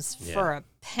 albums for a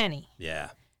penny. Yeah.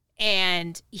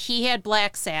 And he had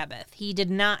Black Sabbath. He did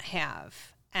not have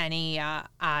any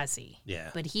Ozzy.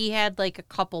 Yeah. But he had a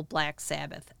couple Black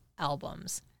Sabbath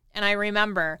albums. And I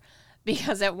remember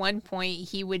because at one point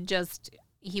he would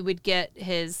get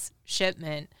his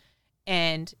shipment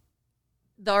and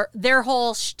their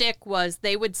whole shtick was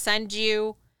they would send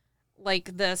you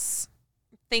this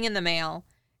thing in the mail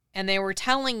and they were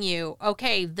telling you,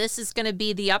 okay, this is going to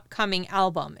be the upcoming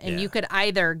album. And you could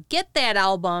either get that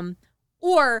album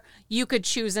or you could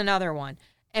choose another one.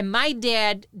 And my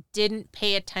dad didn't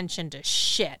pay attention to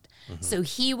shit. Mm-hmm. So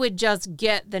he would just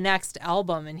get the next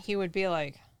album and he would be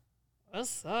like,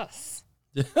 what's this?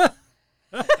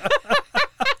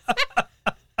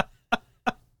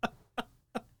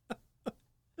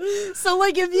 So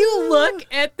if you look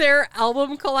at their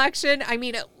album collection, I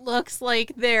mean, it looks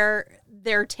like their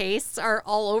tastes are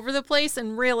all over the place.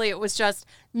 And really it was just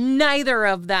neither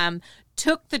of them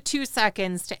took the 2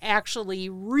 seconds to actually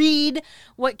read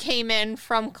what came in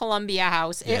from Columbia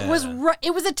House. Yeah.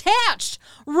 It was attached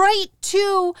right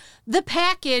to the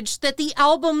package that the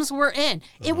albums were in.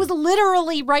 Mm-hmm. It was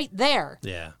literally right there.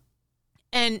 Yeah.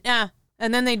 And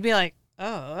then they'd be like,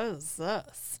 "Oh, what is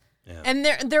this?" Yeah. And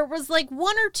there was 1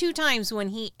 or 2 times when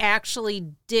he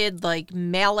actually did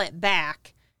mail it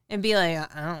back and be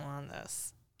like, "I don't want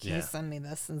this. Can you send me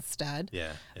this instead?"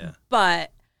 Yeah. Yeah.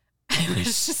 But I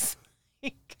was just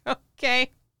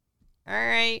okay, all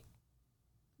right,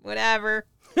 whatever.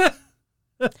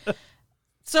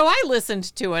 So I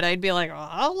listened to it. I'd be like, oh,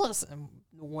 I'll listen.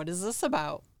 What is this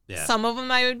about? Yeah. Some of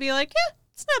them I would be like, yeah,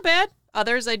 it's not bad.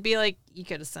 Others I'd be like, you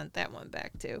could have sent that one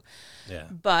back too. Yeah.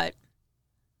 But,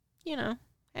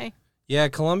 hey. Yeah,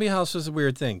 Columbia House was a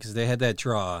weird thing because they had that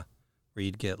draw where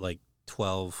you'd get like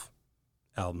 12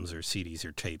 albums or CDs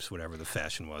or tapes, whatever the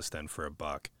fashion was then, for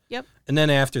 $1. Yep. And then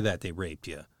after that, they raped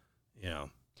you.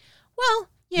 Well,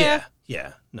 yeah.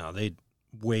 Yeah. No, they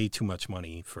way too much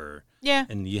money for. Yeah.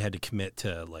 And you had to commit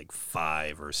to like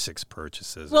 5 or 6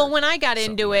 purchases. Well, when I got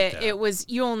into like it, it was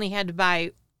you only had to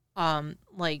buy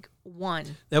like one.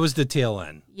 That was the tail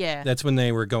end. Yeah. That's when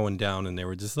they were going down and they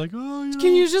were just like, oh,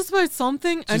 can you just buy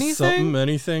something? Anything?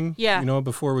 Anything? Yeah.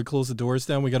 Before we close the doors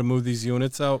down, we got to move these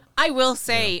units out. I will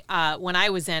say, when I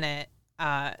was in it,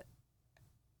 I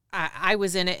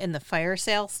was in it in the fire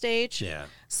sale stage. Yeah.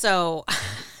 So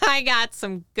I got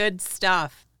some good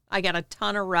stuff. I got a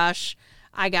ton of Rush.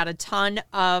 I got a ton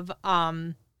of,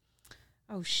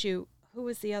 oh shoot, who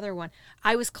was the other one?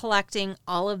 I was collecting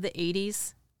all of the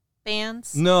 80s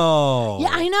bands. No.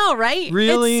 Yeah, I know, right?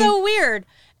 Really? It's so weird.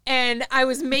 And I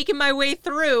was making my way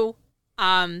through,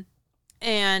 and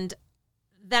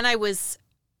then I was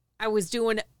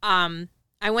doing,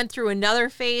 I went through another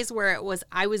phase where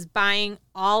I was buying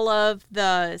all of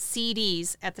the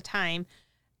CDs at the time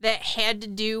that had to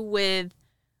do with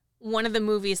one of the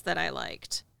movies that I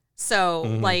liked. So,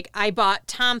 like, I bought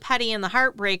Tom Petty and the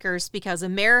Heartbreakers because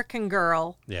American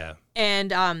Girl. Yeah.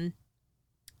 And,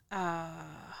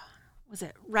 was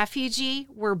it Refugee?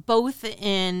 Were both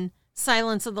in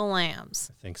Silence of the Lambs.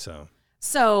 I think so.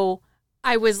 So,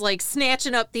 I was, like,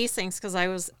 snatching up these things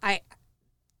because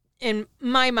in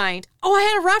my mind, I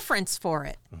had a reference for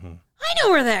it. Mm-hmm. I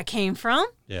know where that came from.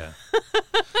 Yeah.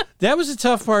 That was a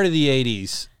tough part of the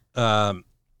 80s,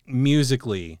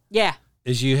 musically. Yeah.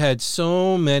 Is you had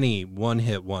so many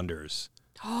one-hit wonders.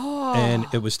 Oh. And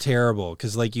it was terrible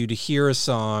because, like, you'd hear a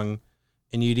song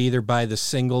and you'd either buy the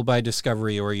single by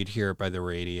Discovery or you'd hear it by the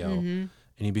radio. Mm-hmm. And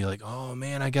you'd be like, oh,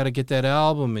 man, I got to get that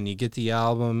album. And you get the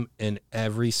album and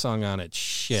every song on it,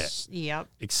 shit. Yep.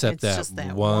 Except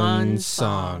that one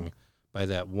song by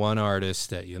that one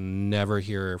artist that you'll never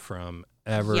hear from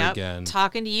ever again.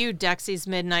 Talking to you, Dexy's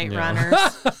Midnight Runners.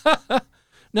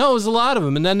 No, it was a lot of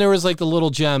them. And then there was like the little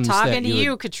gems. Talking to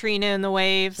you, Katrina and the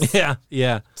Waves.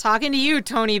 Yeah. Talking to you,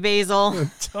 Tony Basil.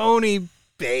 Tony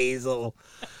Basil.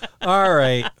 All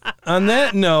right. On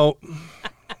that note,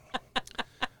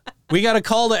 we got a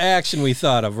call to action we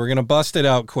thought of. We're going to bust it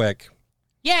out quick.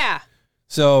 Yeah.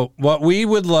 So what we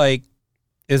would like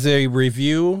is a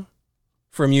review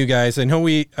from you guys. I know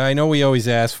we always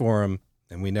ask for them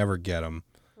and we never get them.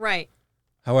 Right.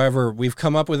 However, we've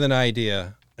come up with an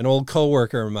idea. An old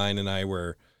coworker of mine and I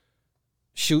were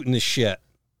shooting the shit,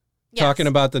 talking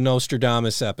about the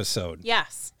Nostradamus episode.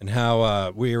 Yes. And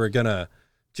how we were going to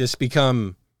just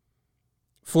become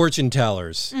fortune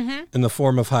tellers in the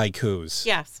form of haikus.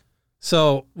 Yes.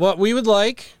 So what we would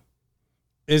like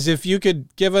is if you could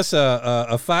give us a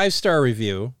 5-star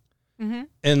review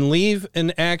and leave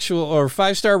an actual or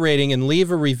 5-star rating and leave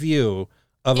a review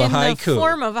of a haiku. In the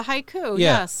form of a haiku,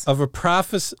 yes. Of a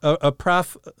prophesying? Of a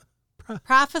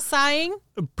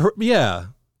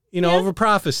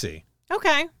prophecy.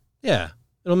 Okay. Yeah.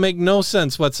 It'll make no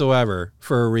sense whatsoever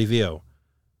for a review.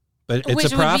 But it's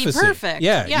Which a prophecy. Would be perfect.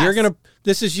 Yeah. Yes.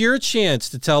 This is your chance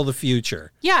to tell the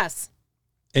future. Yes.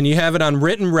 And you have it on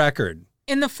written record.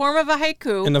 In the form of a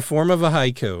haiku. In the form of a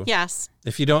haiku. Yes.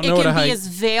 If you don't know what a haiku... It can be as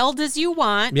veiled as you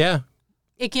want. Yeah.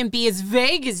 It can be as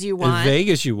vague as you want. As vague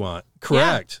as you want.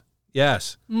 Correct. Yeah.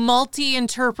 Yes.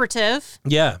 Multi-interpretive.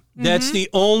 Yeah. That's the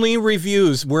only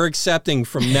reviews we're accepting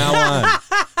from now on.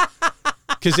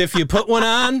 Because if you put one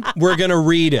on, we're going to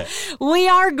read it. We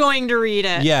are going to read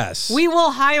it. Yes. We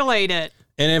will highlight it.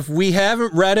 And if we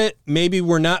haven't read it, maybe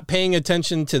we're not paying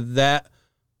attention to that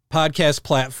podcast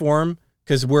platform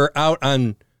because we're out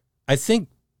on, I think,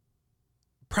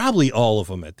 probably all of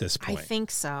them at this point. I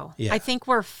think so. Yeah. I think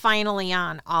we're finally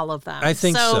on all of them. I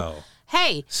think so.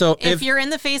 Hey, so if you're in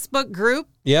the Facebook group,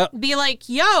 be like,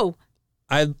 yo.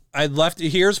 I'd left.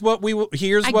 Here's what we like.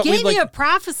 I gave you a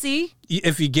prophecy.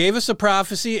 If you gave us a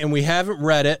prophecy and we haven't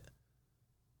read it,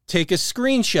 take a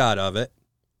screenshot of it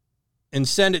and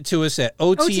send it to us at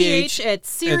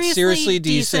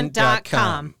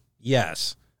OTH@seriouslydecent.com.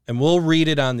 Yes. And we'll read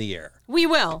it on the air. We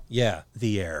will. Yeah,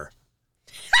 the air.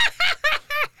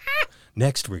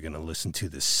 Next, we're going to listen to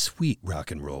the sweet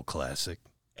rock and roll classic,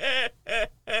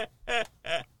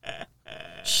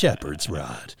 Shepherd's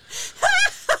Rod.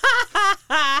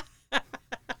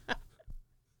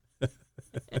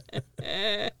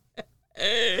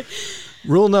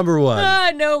 Rule number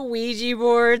 1. No Ouija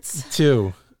boards.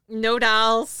 2. No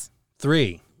dolls.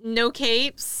 3. No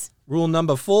capes. Rule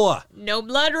number 4. No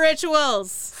blood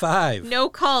rituals. 5. No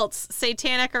cults,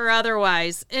 satanic or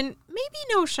otherwise. And maybe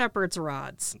no shepherd's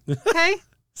rods. Okay?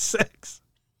 6.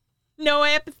 No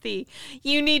apathy.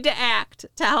 You need to act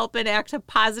to help enact a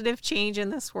positive change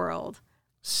in this world.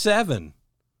 7.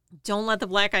 Don't let the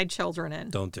black-eyed children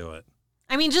in. Don't do it.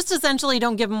 I mean, just essentially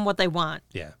don't give them what they want.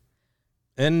 Yeah.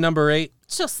 And number 8.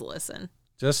 Just listen.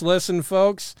 Just listen,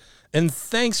 folks. And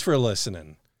thanks for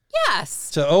listening.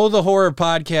 Yes. To Oh the Horror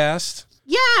Podcast.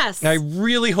 Yes. I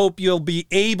really hope you'll be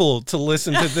able to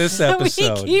listen to this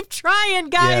episode. We keep trying,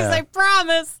 guys. Yeah. I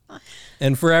promise.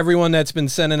 And for everyone that's been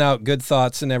sending out good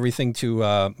thoughts and everything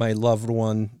to my loved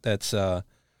one that's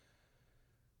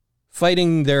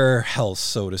fighting their health,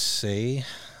 so to say.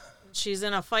 She's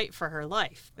in a fight for her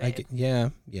life, babe. Yeah.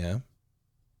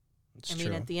 It's I true.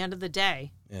 mean, at the end of the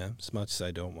day. Yeah, as much as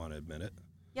I don't want to admit it.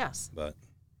 Yes. But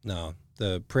no,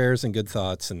 the prayers and good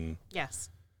thoughts and yes,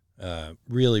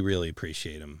 really, really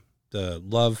appreciate them. The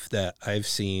love that I've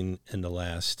seen in the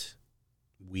last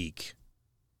week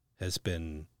has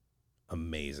been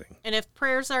amazing. And if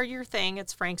prayers are your thing,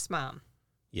 it's Frank's mom.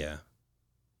 Yeah.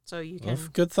 So you can. Well,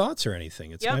 if good thoughts or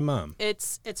anything. It's my mom.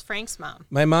 It's Frank's mom.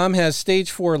 My mom has stage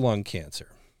 4 lung cancer.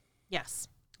 Yes.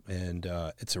 And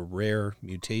it's a rare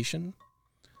mutation.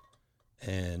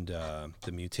 And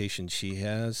the mutation she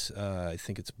has, I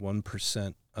think it's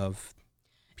 1% of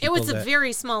people it was a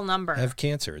very small number. Have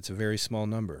cancer. It's a very small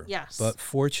number. Yes. But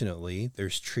fortunately,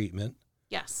 there's treatment.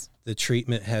 Yes. The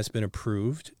treatment has been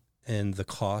approved, and the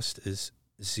cost is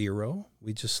 0,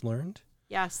 we just learned.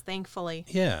 Yes, thankfully.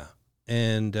 Yeah.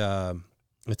 And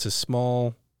it's a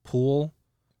small pool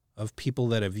of people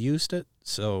that have used it,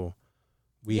 so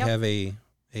we have a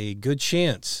good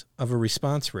chance of a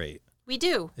response rate. We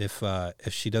do. If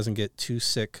she doesn't get too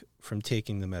sick from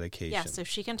taking the medication. Yes, if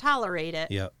she can tolerate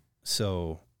it. Yep.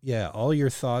 So, yeah, all your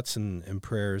thoughts and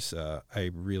prayers,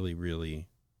 I really, really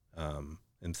am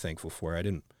thankful for. I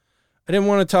didn't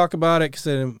want to talk about it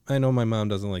because I know my mom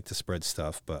doesn't like to spread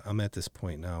stuff, but I'm at this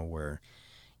point now where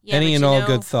any and all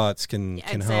good thoughts can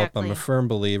help. I'm a firm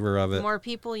believer of it. The more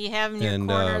people you have in your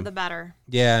corner, the better.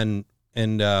 Yeah,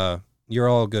 and you're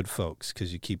all good folks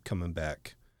because you keep coming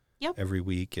back every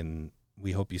week, and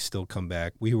we hope you still come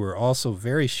back. We were also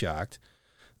very shocked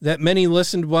that many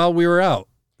listened while we were out,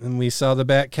 and we saw the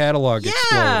back catalog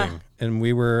exploding, and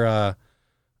we were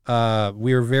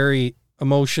very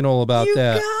emotional about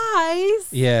that.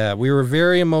 Guys. Yeah, we were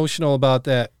very emotional about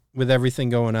that with everything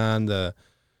going on.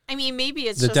 I mean, maybe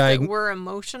it's just that we're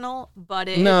emotional, but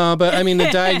the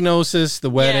diagnosis, the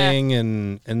wedding,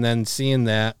 and then seeing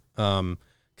that,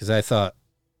 because I thought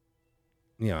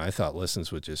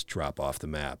listens would just drop off the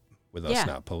map with us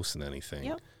not posting anything.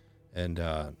 Yep. And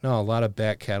a lot of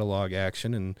back catalog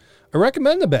action, and I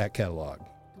recommend the back catalog.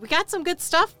 We got some good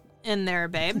stuff in there,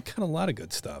 babe. Got a lot of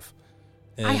good stuff.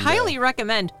 And, I highly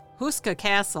recommend Houska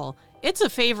Castle. It's a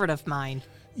favorite of mine.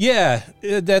 Yeah,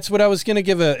 that's what I was going to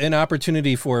give an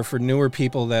opportunity for newer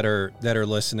people that are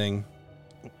listening,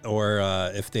 or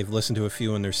if they've listened to a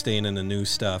few and they're staying in the new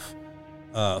stuff.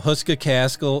 Houska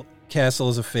Castle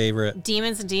is a favorite.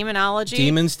 Demons and Demonology.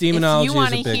 Demonology if you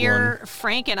want is a to big hear one.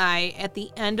 Frank and I at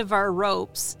the end of our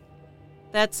ropes,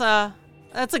 that's a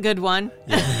good one.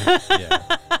 Yeah.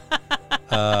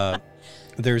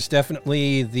 There's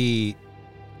definitely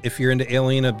if you're into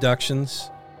alien abductions,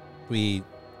 we've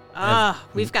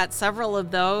got several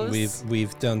of those.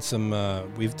 We've done some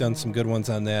good ones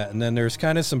on that, and then there's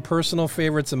kind of some personal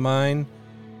favorites of mine.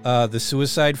 The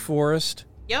Suicide Forest.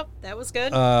 Yep, that was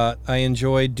good. I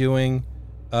enjoyed doing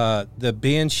the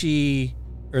Banshee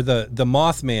or the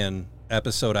Mothman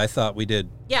episode. I thought we did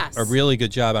a really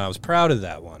good job, and I was proud of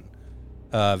that one.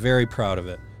 Very proud of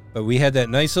it. But we had that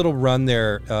nice little run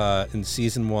there in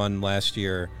season 1 last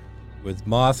year with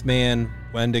Mothman,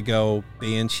 Wendigo,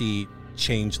 Banshee,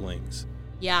 Changelings.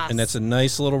 Yeah. And that's a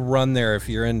nice little run there if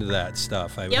you're into that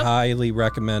stuff. I would highly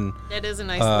recommend. It is a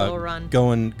nice little run.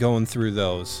 Going through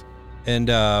those. And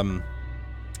the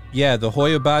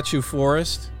Hoyobachu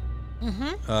Forest.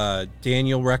 Mm-hmm.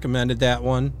 Daniel recommended that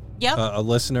one. Yep. A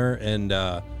listener, and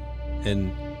I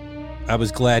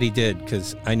was glad he did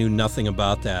because I knew nothing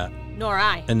about that. Nor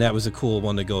I. And that was a cool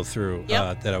one to go through.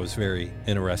 That I was very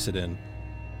interested in.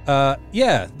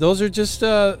 Those are just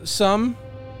some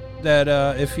that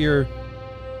if you're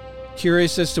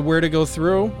curious as to where to go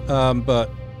through. But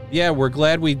yeah, we're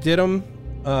glad we did them.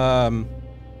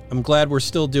 I'm glad we're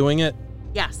still doing it.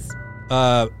 Yes.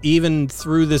 Even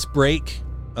through this break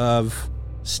of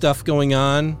stuff going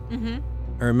on. Mm-hmm.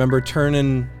 I remember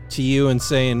turning to you and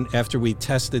saying after we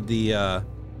tested the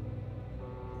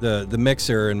the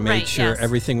mixer and made sure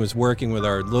everything was working with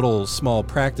our little small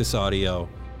practice audio,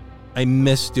 I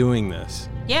miss doing this.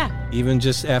 Yeah. Even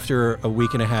just after a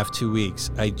week and a half, 2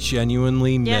 weeks, I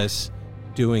genuinely miss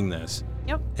doing this.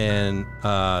 Yep. And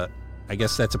I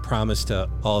guess that's a promise to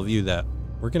all of you that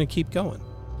we're going to keep going.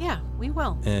 Yeah, we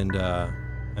will. And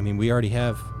I mean, we already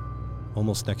have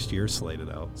almost next year slated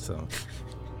out, so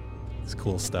it's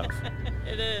cool stuff.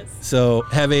 It is. So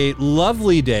have a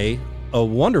lovely day, a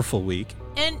wonderful week.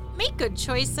 And make good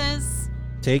choices.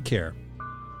 Take care.